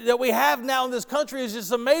division that we have now in this country is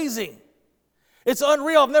just amazing. It's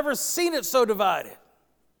unreal. I've never seen it so divided.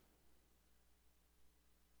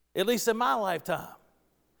 At least in my lifetime.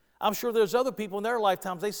 I'm sure there's other people in their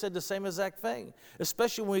lifetimes, they said the same exact thing.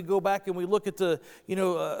 Especially when we go back and we look at the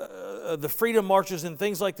freedom marches and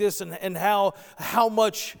things like this, and how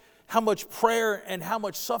much prayer and how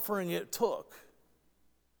much suffering it took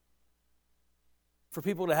for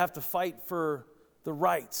people to have to fight for the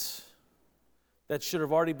rights that should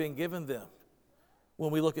have already been given them.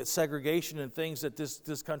 When we look at segregation and things that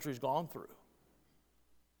this country's gone through.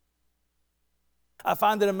 I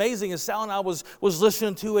find it amazing as Sal and I was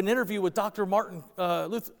listening to an interview with Dr. Martin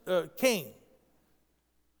Luther King.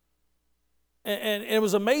 And it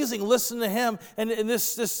was amazing listening to him. And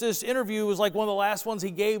this interview was like one of the last ones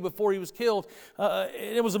he gave before he was killed.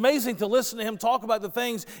 It was amazing to listen to him talk about the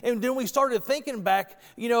things. And then we started thinking back,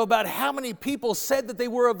 about how many people said that they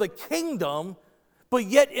were of the kingdom, but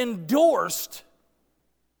yet endorsed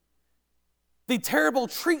the terrible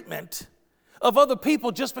treatment of other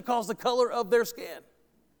people just because of the color of their skin.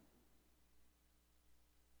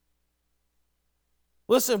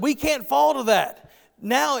 Listen, we can't fall to that.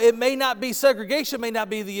 Now, it may not be segregation, may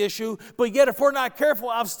not be the issue, but yet if we're not careful,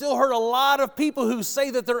 I've still heard a lot of people who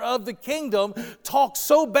say that they're of the kingdom talk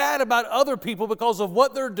so bad about other people because of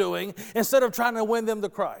what they're doing instead of trying to win them to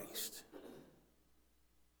Christ.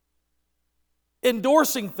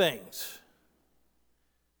 Endorsing things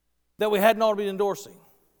that we hadn't already been endorsing.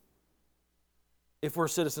 If we're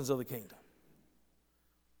citizens of the kingdom.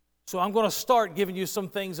 So I'm going to start giving you some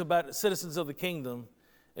things about citizens of the kingdom,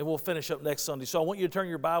 and we'll finish up next Sunday. So I want you to turn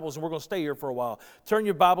your Bibles, and we're going to stay here for a while. Turn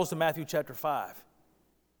your Bibles to Matthew chapter 5.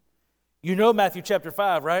 You know Matthew chapter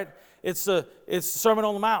 5, right? It's the Sermon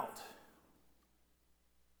on the Mount.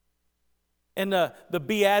 And the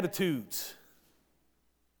Beatitudes.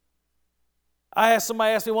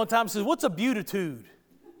 Somebody asked me one time, says, what's a beatitude?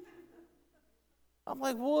 I'm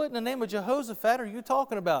like, what in the name of Jehoshaphat are you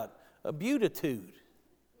talking about? A beatitude.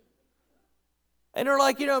 And they're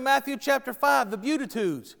like, Matthew chapter 5, the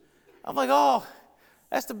Beatitudes. I'm like, oh,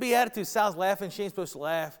 that's the Beatitudes. Sal's laughing. She ain't supposed to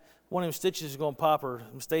laugh. One of them stitches is going to pop her,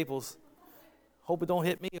 them staples. Hope it don't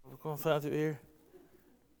hit me. We're going to fly through here.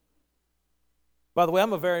 By the way,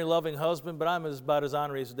 I'm a very loving husband, but I'm about as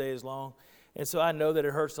ornery as the day is long. And so I know that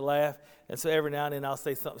it hurts to laugh. And so every now and then I'll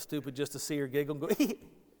say something stupid just to see her giggle and go,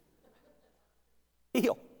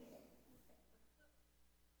 heel.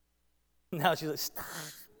 Now she's like, stop.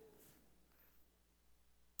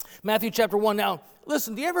 Matthew chapter 1. Now,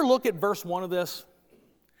 listen, do you ever look at verse 1 of this?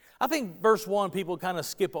 I think verse 1, people kind of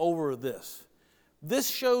skip over this. This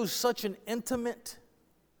shows such an intimate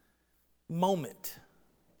moment.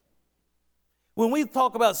 When we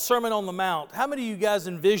talk about Sermon on the Mount, how many of you guys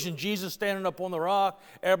envision Jesus standing up on the rock,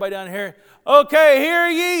 everybody down here, okay, hear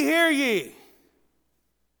ye, hear ye.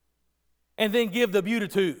 And then give the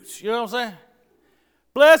Beatitudes. You know what I'm saying?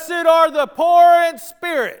 Blessed are the poor in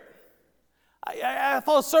spirit. I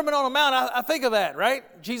thought Sermon on the Mount, I think of that,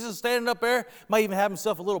 right? Jesus standing up there, might even have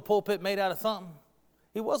himself a little pulpit made out of something.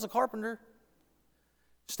 He was a carpenter.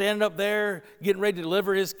 Standing up there, getting ready to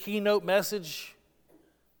deliver his keynote message.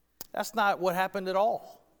 That's not what happened at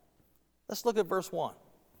all. Let's look at verse 1.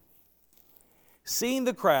 Seeing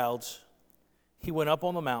the crowds, he went up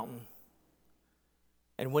on the mountain,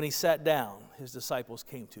 and when he sat down, his disciples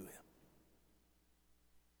came to him.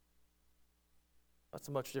 That's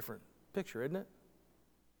a much different picture, isn't it?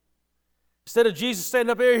 Instead of Jesus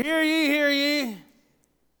standing up there, hear ye, hear ye,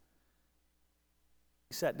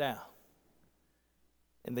 he sat down,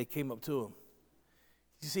 and they came up to him.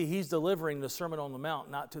 You see, he's delivering the Sermon on the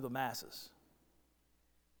Mount not to the masses.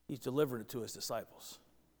 He's delivering it to his disciples,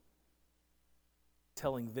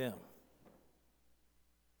 telling them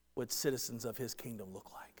what citizens of his kingdom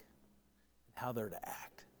look like and how they're to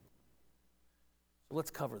act. So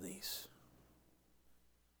let's cover these.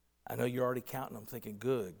 I know you're already counting them, thinking,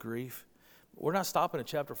 good grief. We're not stopping at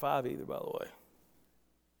chapter 5 either, by the way.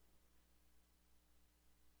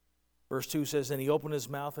 Verse 2 says, and he opened his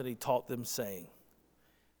mouth and he taught them, saying,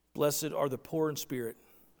 blessed are the poor in spirit,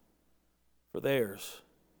 for theirs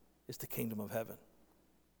is the kingdom of heaven.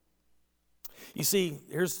 You see,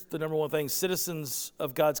 here's the number one thing. Citizens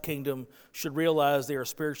of God's kingdom should realize they are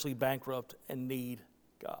spiritually bankrupt and need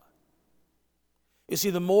God. You see,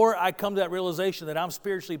 the more I come to that realization that I'm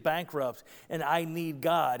spiritually bankrupt and I need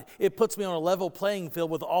God, it puts me on a level playing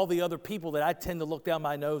field with all the other people that I tend to look down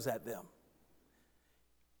my nose at them.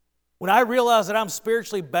 When I realize that I'm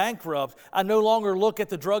spiritually bankrupt, I no longer look at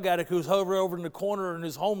the drug addict who's over in the corner and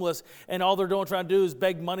is homeless, and all they're doing trying to do is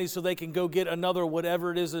beg money so they can go get another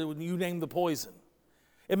whatever it is, you name the poison.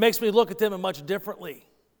 It makes me look at them much differently.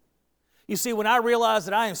 You see, when I realize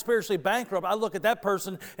that I am spiritually bankrupt, I look at that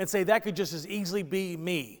person and say, that could just as easily be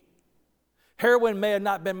me. Heroin may have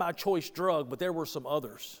not been my choice drug, but there were some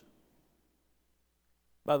others.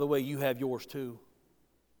 By the way, you have yours too.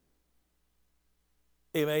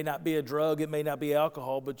 It may not be a drug, it may not be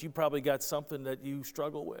alcohol, but you probably got something that you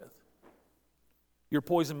struggle with. Your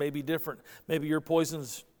poison may be different. Maybe your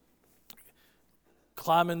poison's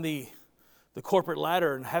climbing the corporate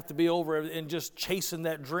ladder and have to be over and just chasing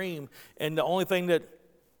that dream. And the only thing that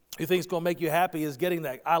you think is going to make you happy is getting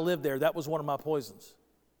that. I lived there. That was one of my poisons.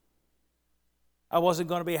 I wasn't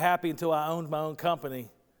going to be happy until I owned my own company.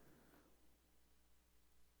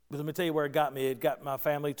 But let me tell you where it got me. It got my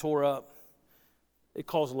family tore up. It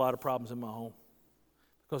caused a lot of problems in my home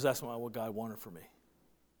because that's not what God wanted for me.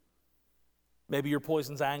 Maybe your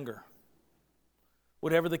poison's anger.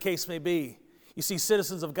 Whatever the case may be. You see,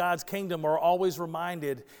 citizens of God's kingdom are always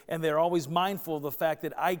reminded and they're always mindful of the fact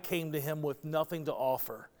that I came to him with nothing to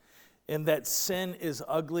offer and that sin is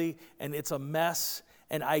ugly and it's a mess,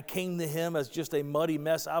 and I came to him as just a muddy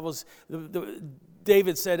mess.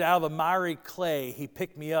 David said, out of the miry clay, he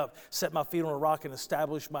picked me up, set my feet on a rock, and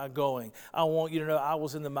established my going. I want you to know I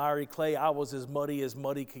was in the miry clay. I was as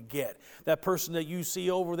muddy could get. That person that you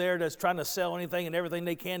see over there that's trying to sell anything and everything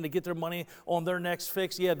they can to get their money on their next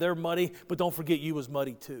fix, yeah, they're muddy, but don't forget you was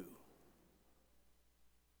muddy too.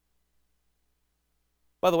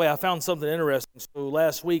 By the way, I found something interesting. So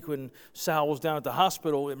last week when Sal was down at the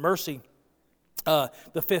hospital at Mercy, the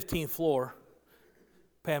 15th floor,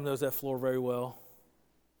 Pam knows that floor very well.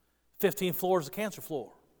 15th floor is the cancer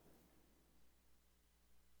floor.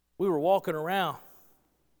 We were walking around.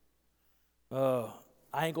 I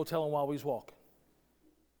ain't going to tell him while we was walking.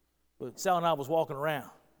 But Sal and I was walking around,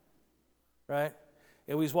 right?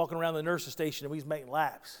 And we was walking around the nurse's station and we was making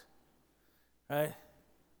laps, right?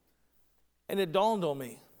 And it dawned on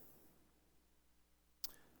me.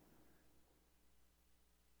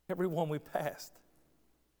 Everyone we passed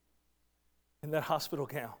in that hospital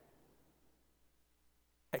gown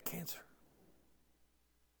had cancer.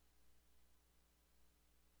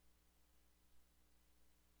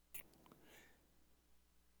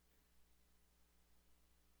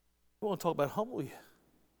 We want to talk about humble you.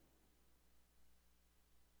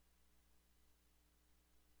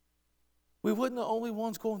 We wasn't the only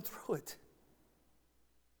ones going through it.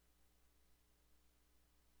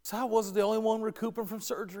 So I wasn't the only one recuperating from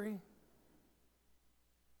surgery.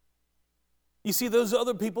 You see, those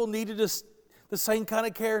other people needed the same kind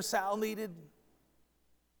of care Sal needed.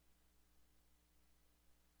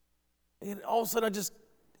 And all of a sudden,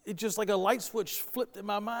 it just like a light switch flipped in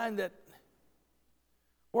my mind that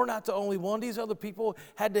we're not the only one. These other people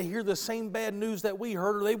had to hear the same bad news that we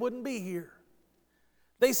heard, or they wouldn't be here.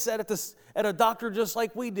 They sat at a doctor just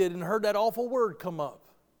like we did and heard that awful word come up.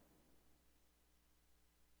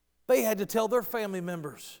 They had to tell their family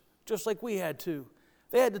members just like we had to.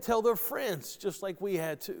 They had to tell their friends just like we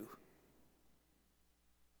had to.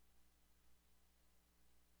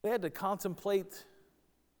 They had to contemplate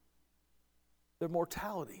their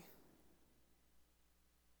mortality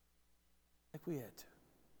like we had to.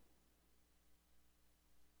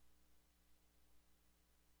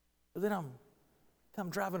 But then I'm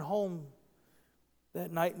driving home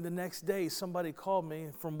that night, and the next day somebody called me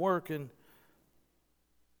from work, and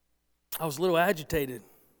I was a little agitated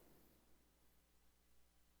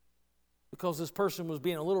because this person was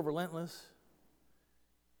being a little relentless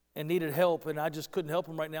and needed help, and I just couldn't help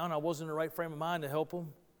him right now, and I wasn't in the right frame of mind to help him.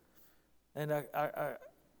 And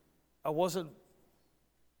I wasn't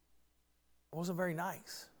very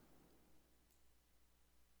nice.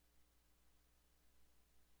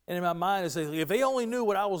 And in my mind, I said, if they only knew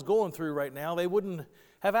what I was going through right now, they wouldn't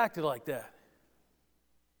have acted like that.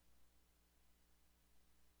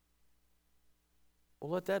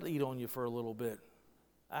 Well, let that eat on you for a little bit.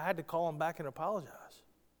 I had to call them back and apologize.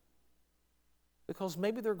 Because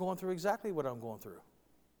maybe they're going through exactly what I'm going through.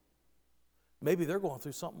 Maybe they're going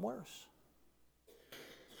through something worse.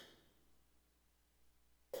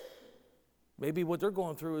 Maybe what they're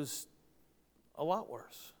going through is a lot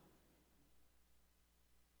worse.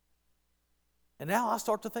 And now I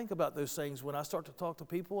start to think about those things when I start to talk to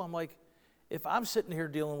people. I'm like, if I'm sitting here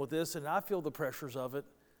dealing with this and I feel the pressures of it,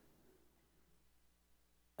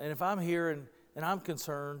 and if I'm here and I'm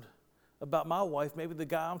concerned about my wife, maybe the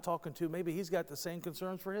guy I'm talking to, maybe he's got the same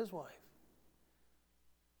concerns for his wife.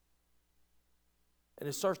 And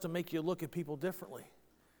it starts to make you look at people differently.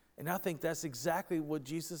 And I think that's exactly what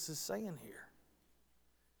Jesus is saying here.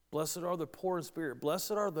 Blessed are the poor in spirit.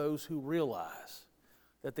 Blessed are those who realize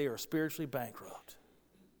that they are spiritually bankrupt,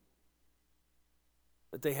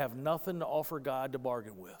 that they have nothing to offer God to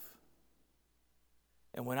bargain with.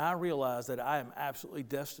 And when I realize that I am absolutely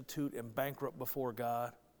destitute and bankrupt before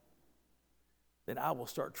God, then I will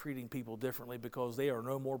start treating people differently because they are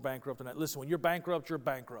no more bankrupt than that. Listen, when you're bankrupt, you're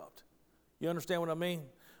bankrupt. You understand what I mean?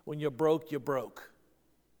 When you're broke, you're broke.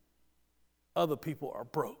 Other people are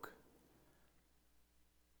broke.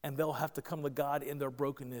 And they'll have to come to God in their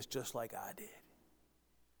brokenness just like I did.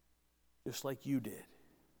 Just like you did.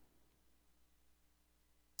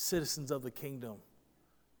 Citizens of the kingdom,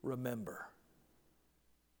 remember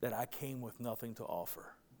that I came with nothing to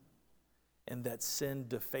offer. And that sin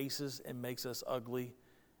defaces and makes us ugly.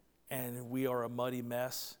 And we are a muddy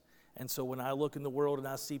mess. And so when I look in the world and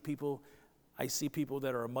I see people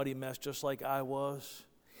that are a muddy mess just like I was.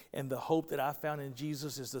 And the hope that I found in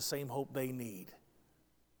Jesus is the same hope they need.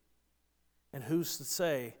 And who's to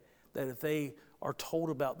say that if they are told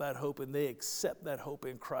about that hope and they accept that hope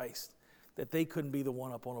in Christ, that they couldn't be the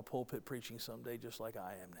one up on a pulpit preaching someday just like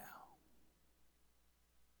I am now.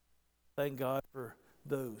 Thank God for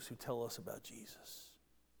those who tell us about Jesus.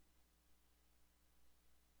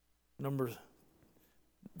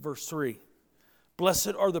 Verse 3.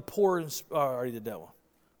 Blessed are the poor in spirit. Oh, I already did that one.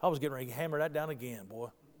 I was getting ready to hammer that down again, boy.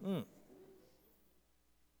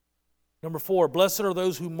 Number 4. Blessed are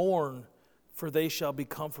those who mourn, for they shall be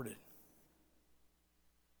comforted.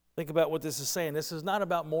 Think about what this is saying. This is not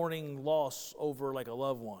about mourning loss over like a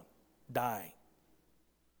loved one dying.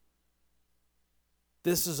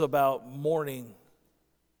 This is about mourning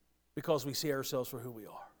because we see ourselves for who we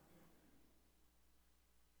are.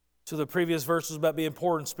 So the previous verse was about being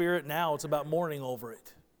poor in spirit. Now it's about mourning over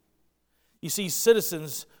it. You see,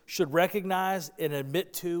 citizens should recognize and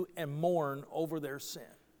admit to and mourn over their sin.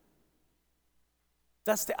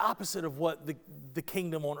 That's the opposite of what the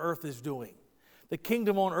kingdom on earth is doing. The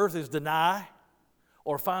kingdom on earth is deny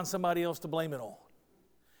or find somebody else to blame it on.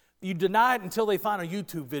 You deny it until they find a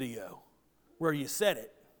YouTube video where you said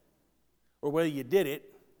it or whether you did it.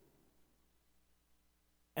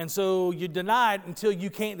 And so you deny it until you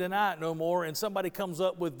can't deny it no more, and somebody comes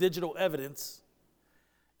up with digital evidence.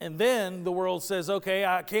 And then the world says, okay,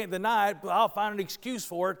 I can't deny it, but I'll find an excuse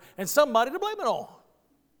for it and somebody to blame it on.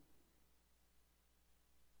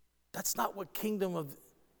 That's not what kingdom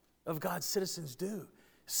of God's citizens do.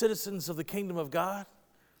 Citizens of the kingdom of God,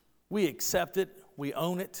 we accept it, we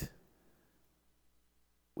own it.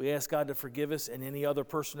 We ask God to forgive us and any other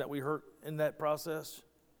person that we hurt in that process,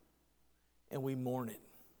 and we mourn it.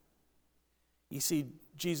 You see,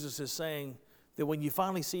 Jesus is saying that when you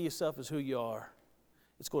finally see yourself as who you are,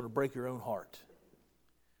 it's going to break your own heart.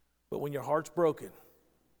 But when your heart's broken,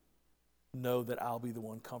 know that I'll be the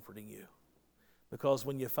one comforting you. Because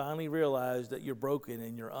when you finally realize that you're broken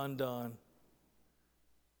and you're undone,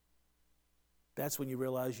 that's when you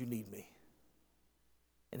realize you need me.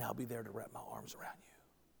 And I'll be there to wrap my arms around you.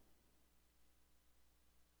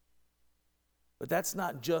 But that's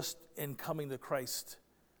not just in coming to Christ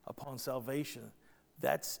upon salvation.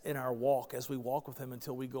 That's in our walk as we walk with him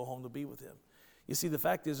until we go home to be with him. You see, the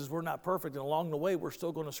fact is we're not perfect, and along the way, we're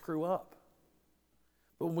still going to screw up.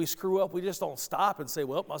 But when we screw up, we just don't stop and say,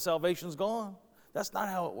 well, my salvation's gone. That's not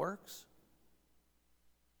how it works.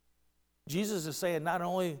 Jesus is saying not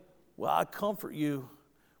only will I comfort you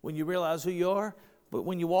when you realize who you are, but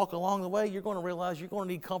when you walk along the way, you're going to realize you're going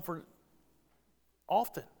to need comfort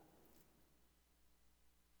often.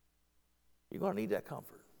 You're going to need that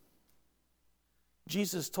comfort.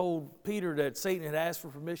 Jesus told Peter that Satan had asked for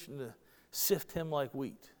permission to sift him like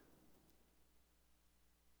wheat.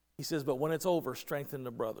 He says, but when it's over, strengthen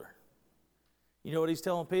the brother. You know what he's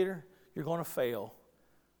telling Peter? You're going to fail,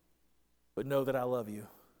 but know that I love you.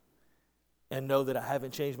 And know that I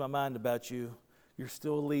haven't changed my mind about you. You're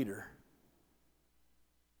still a leader.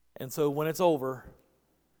 And so when it's over,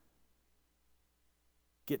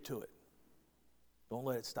 get to it. Don't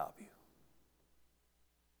let it stop you.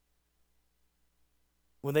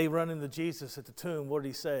 When they run into Jesus at the tomb, what did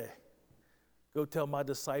he say? Go tell my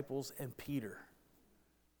disciples and Peter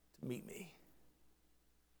to meet me.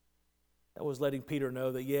 That was letting Peter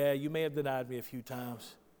know that, yeah, you may have denied me a few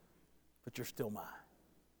times, but you're still mine.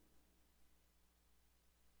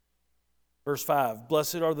 Verse 5,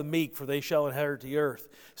 blessed are the meek, for they shall inherit the earth.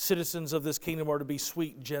 Citizens of this kingdom are to be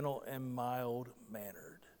sweet, gentle, and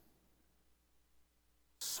mild-mannered.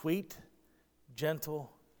 Sweet,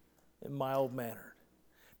 gentle, and mild-mannered.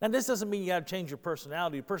 Now, this doesn't mean you got to change your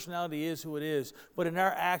personality. Your personality is who it is. But in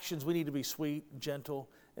our actions, we need to be sweet, gentle,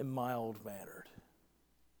 and mild-mannered.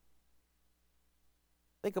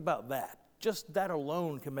 Think about that. Just that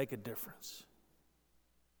alone can make a difference.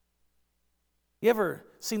 You ever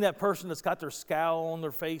seen that person that's got their scowl on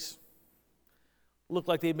their face? Look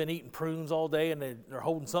like they've been eating prunes all day and they're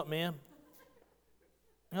holding something in?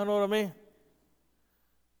 You know what I mean?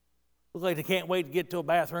 Look like they can't wait to get to a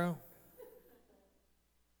bathroom.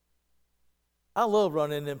 I love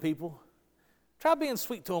running into them people. Try being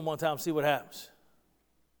sweet to them one time, see what happens.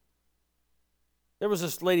 There was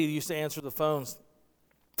this lady that used to answer the phones.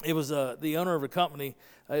 It was the owner of a company.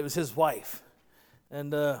 It was his wife.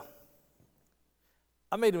 And I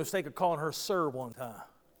made the mistake of calling her sir one time.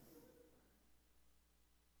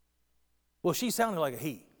 Well, she sounded like a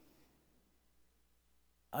he.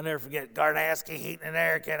 I'll never forget, Garnaski, Heating and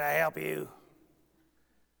Air, can I help you?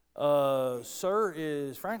 Sir,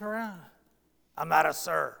 is Frank around? I'm not a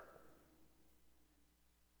sir.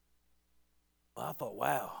 Well, I thought,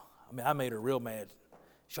 wow. I made her real mad.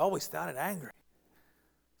 She always sounded angry.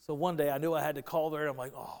 So one day I knew I had to call her, and I'm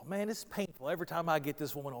like, oh, man, this is painful. Every time I get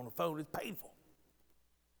this woman on the phone, it's painful.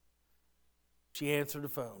 She answered the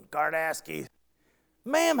phone. Gardaski,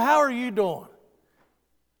 ma'am, how are you doing?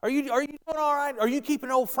 Are you doing all right? Are you keeping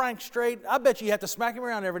old Frank straight? I bet you have to smack him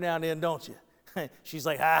around every now and then, don't you? She's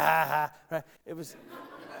like, ha, ha, ha. Right? It was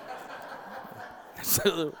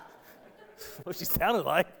what she sounded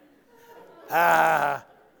like. Ha.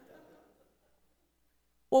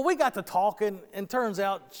 Well, we got to talking, and turns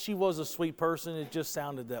out she was a sweet person. It just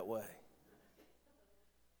sounded that way.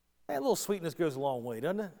 That little sweetness goes a long way,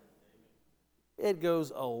 doesn't it? It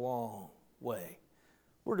goes a long way.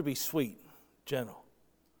 We're to be sweet, gentle,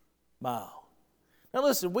 mild. Now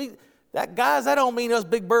listen, guys, that don't mean us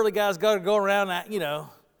big burly guys got to go around,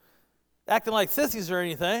 acting like sissies or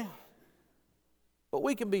anything. But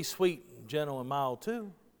we can be sweet, and gentle, and mild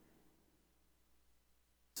too.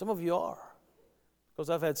 Some of you are. Because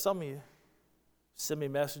I've had some of you send me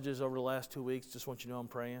messages over the last 2 weeks. Just want you to know I'm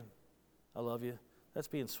praying. I love you. That's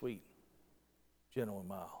being sweet, gentle, and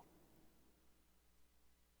mild.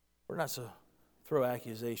 We're not to throw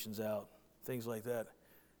accusations out, things like that.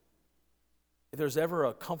 If there's ever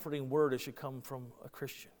a comforting word, it should come from a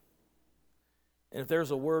Christian. And if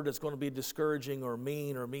there's a word that's going to be discouraging or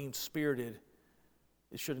mean-spirited,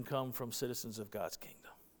 it shouldn't come from citizens of God's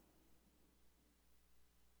kingdom.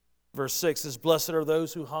 Verse 6 says, "Blessed are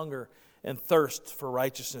those who hunger and thirst for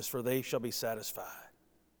righteousness, for they shall be satisfied."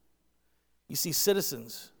 You see,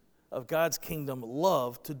 citizens of God's kingdom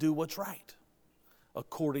love to do what's right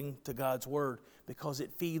according to God's word because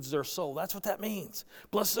it feeds their soul. That's what that means.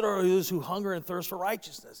 Blessed are those who hunger and thirst for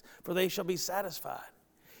righteousness, for they shall be satisfied.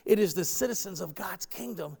 It is the citizens of God's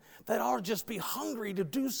kingdom that ought to just be hungry to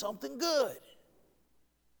do something good.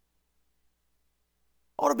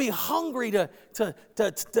 Ought to be hungry to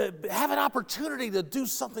have an opportunity to do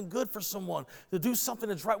something good for someone, to do something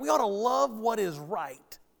that's right. We ought to love what is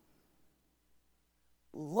right.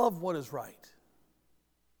 Love what is right.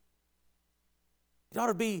 It ought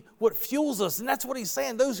to be what fuels us, and that's what he's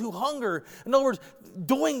saying. Those who hunger, in other words,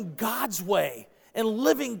 doing God's way and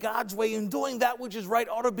living God's way and doing that which is right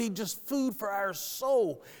ought to be just food for our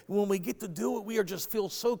soul. When we get to do it, we are just feel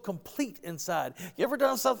so complete inside. You ever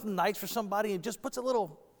done something nice for somebody and just puts a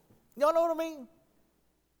little, y'all know what I mean?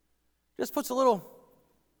 Just puts a little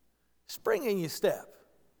spring in your step.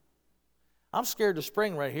 I'm scared to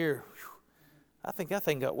spring right here. I think that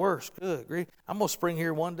thing got worse. Good grief. I'm going to spring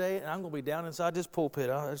here one day, and I'm going to be down inside this pulpit.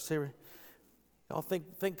 Y'all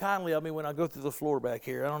think kindly of me when I go through the floor back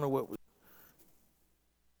here. I don't know what.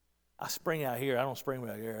 I spring out here. I don't spring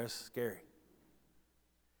back here. That's scary.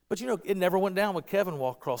 But you know, it never went down when Kevin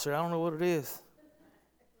walked across there. I don't know what it is.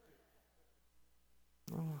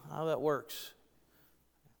 I don't know how that works.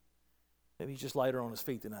 Maybe he's just lighter on his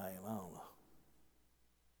feet than I am. I don't know.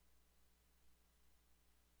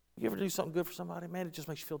 You ever do something good for somebody? Man, it just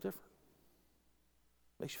makes you feel different.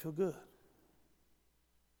 Makes you feel good.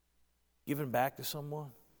 Giving back to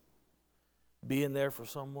someone. Being there for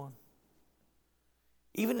someone.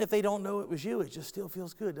 Even if they don't know it was you, it just still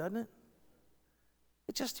feels good, doesn't it?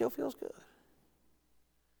 It just still feels good.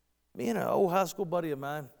 Me and an old high school buddy of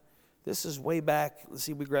mine, this is way back, let's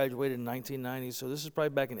see, we graduated in 1990, so this is probably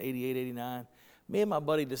back in 88, 89. Me and my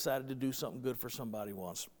buddy decided to do something good for somebody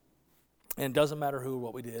once. And it doesn't matter who or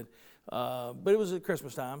what we did. But it was at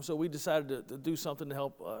Christmas time, so we decided to do something to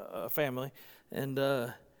help a family. And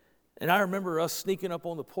I remember us sneaking up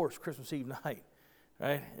on the porch Christmas Eve night,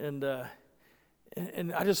 right? And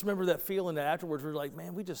I just remember that feeling that afterwards we were like,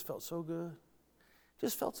 man, we just felt so good.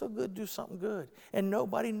 Just felt so good to do something good. And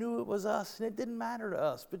nobody knew it was us, and it didn't matter to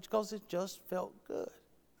us because it just felt good.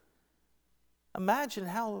 Imagine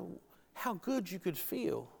how good you could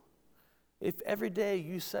feel if every day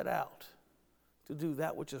you set out to do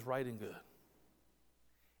that which is right and good.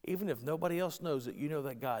 Even if nobody else knows it, you know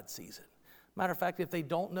that God sees it. Matter of fact, if they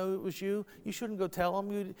don't know it was you, you shouldn't go tell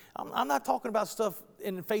them. I'm not talking about stuff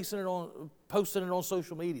and posting it on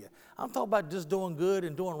social media. I'm talking about just doing good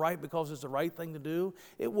and doing right because it's the right thing to do.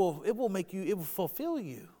 It will fulfill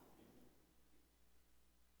you.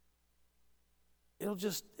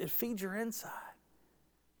 It feeds your inside.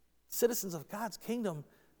 Citizens of God's kingdom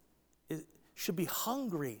should be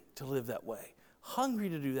hungry to live that way, hungry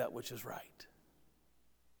to do that which is right.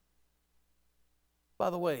 By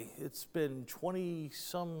the way, it's been 90,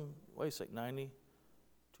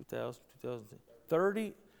 2000,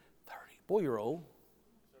 30. Boy, you're old.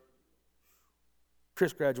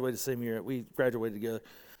 Chris graduated the same year. We graduated together.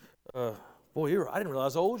 Boy, I didn't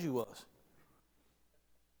realize how old you was.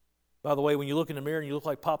 By the way, when you look in the mirror and you look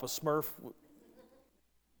like Papa Smurf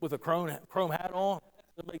with a chrome hat on,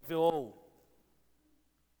 it'll make you feel old.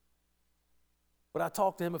 But I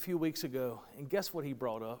talked to him a few weeks ago, and guess what he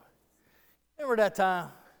brought up? Remember that time?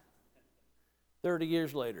 30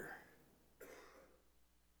 years later.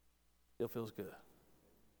 Still feels good.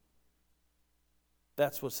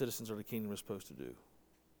 That's what citizens of the kingdom are supposed to do.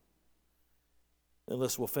 And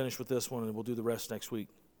we'll finish with this one, and we'll do the rest next week.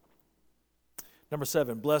 Number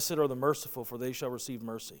 7, blessed are the merciful, for they shall receive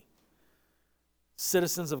mercy.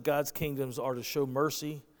 Citizens of God's kingdoms are to show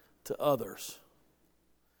mercy to others.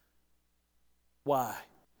 Why?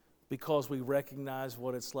 Because we recognize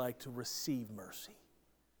what it's like to receive mercy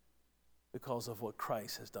because of what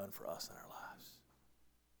Christ has done for us in our lives.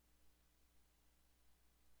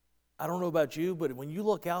 I don't know about you, but when you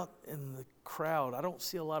look out in the crowd, I don't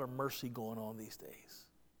see a lot of mercy going on these days.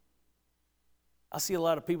 I see a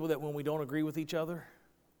lot of people that when we don't agree with each other,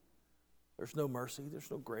 there's no mercy, there's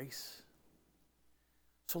no grace.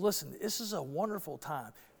 So listen, this is a wonderful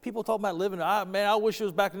time. People talk about living, I wish it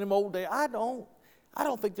was back in them old days. I don't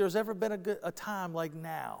think there's ever been a time like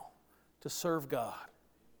now to serve God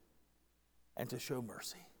and to show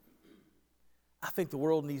mercy. I think the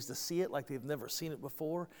world needs to see it like they've never seen it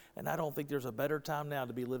before, and I don't think there's a better time now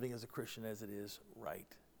to be living as a Christian as it is right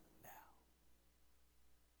now.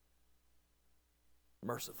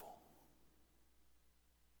 merciful.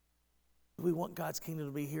 Do we want God's kingdom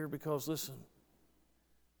to be here? Because, listen,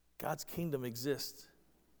 God's kingdom exists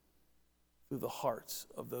through the hearts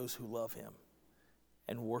of those who love him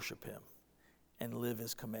and worship him and live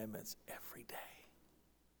his commandments every day.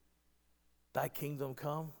 Thy kingdom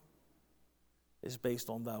come is based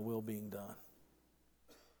on thy will being done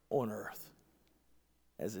on earth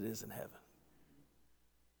as it is in heaven.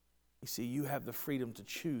 You see, you have the freedom to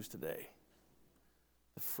choose today,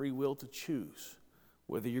 the free will to choose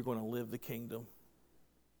whether you're going to live the kingdom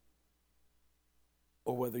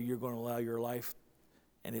or whether you're going to allow your life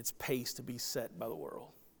and its pace to be set by the world.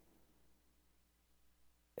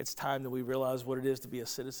 It's time that we realize what it is to be a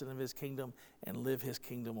citizen of his kingdom and live his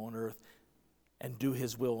kingdom on earth and do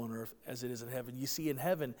his will on earth as it is in heaven. You see, in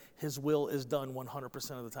heaven, his will is done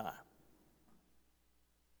 100% of the time.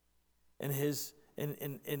 And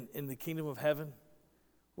in the kingdom of heaven,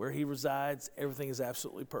 where he resides, everything is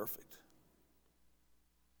absolutely perfect.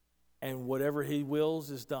 And whatever he wills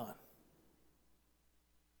is done.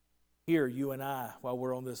 Here, you and I, while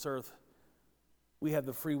we're on this earth, we have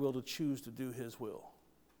the free will to choose to do his will.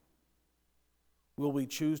 Will we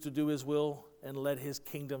choose to do his will and let his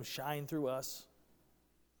kingdom shine through us?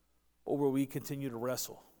 Or will we continue to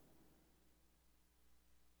wrestle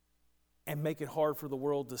and make it hard for the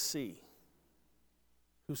world to see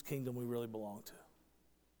whose kingdom we really belong to?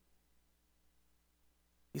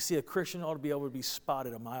 You see, a Christian ought to be able to be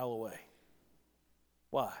spotted a mile away.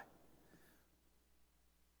 Why?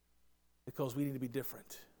 Because we need to be different.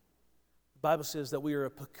 The Bible says that we are a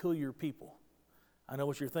peculiar people. I know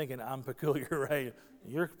what you're thinking. I'm peculiar, right?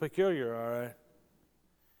 You're peculiar, all right.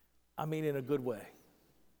 I mean in a good way.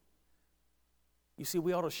 You see,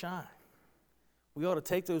 we ought to shine. We ought to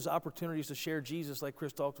take those opportunities to share Jesus like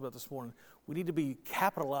Chris talked about this morning. We need to be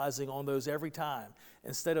capitalizing on those every time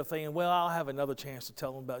instead of thinking, well, I'll have another chance to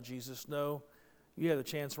tell them about Jesus. No, you have a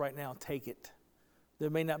chance right now. Take it. There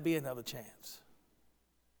may not be another chance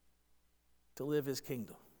to live his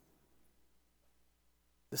kingdom,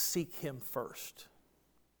 to seek him first,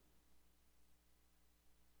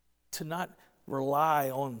 to not rely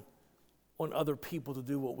on other people to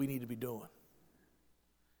do what we need to be doing.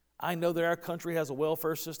 I know that our country has a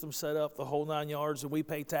welfare system set up, the whole 9 yards, and we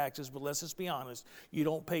pay taxes, but let's just be honest. You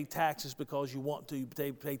don't pay taxes because you want to. You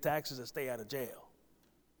pay taxes to stay out of jail.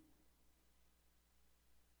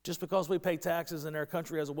 Just because we pay taxes and our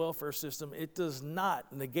country has a welfare system, it does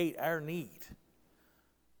not negate our need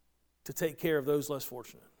to take care of those less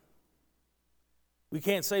fortunate. We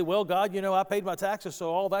can't say, well, God, I paid my taxes,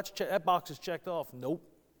 so all that box is checked off. Nope.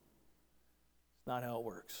 It's not how it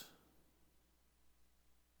works.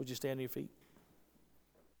 Would you stand on your feet?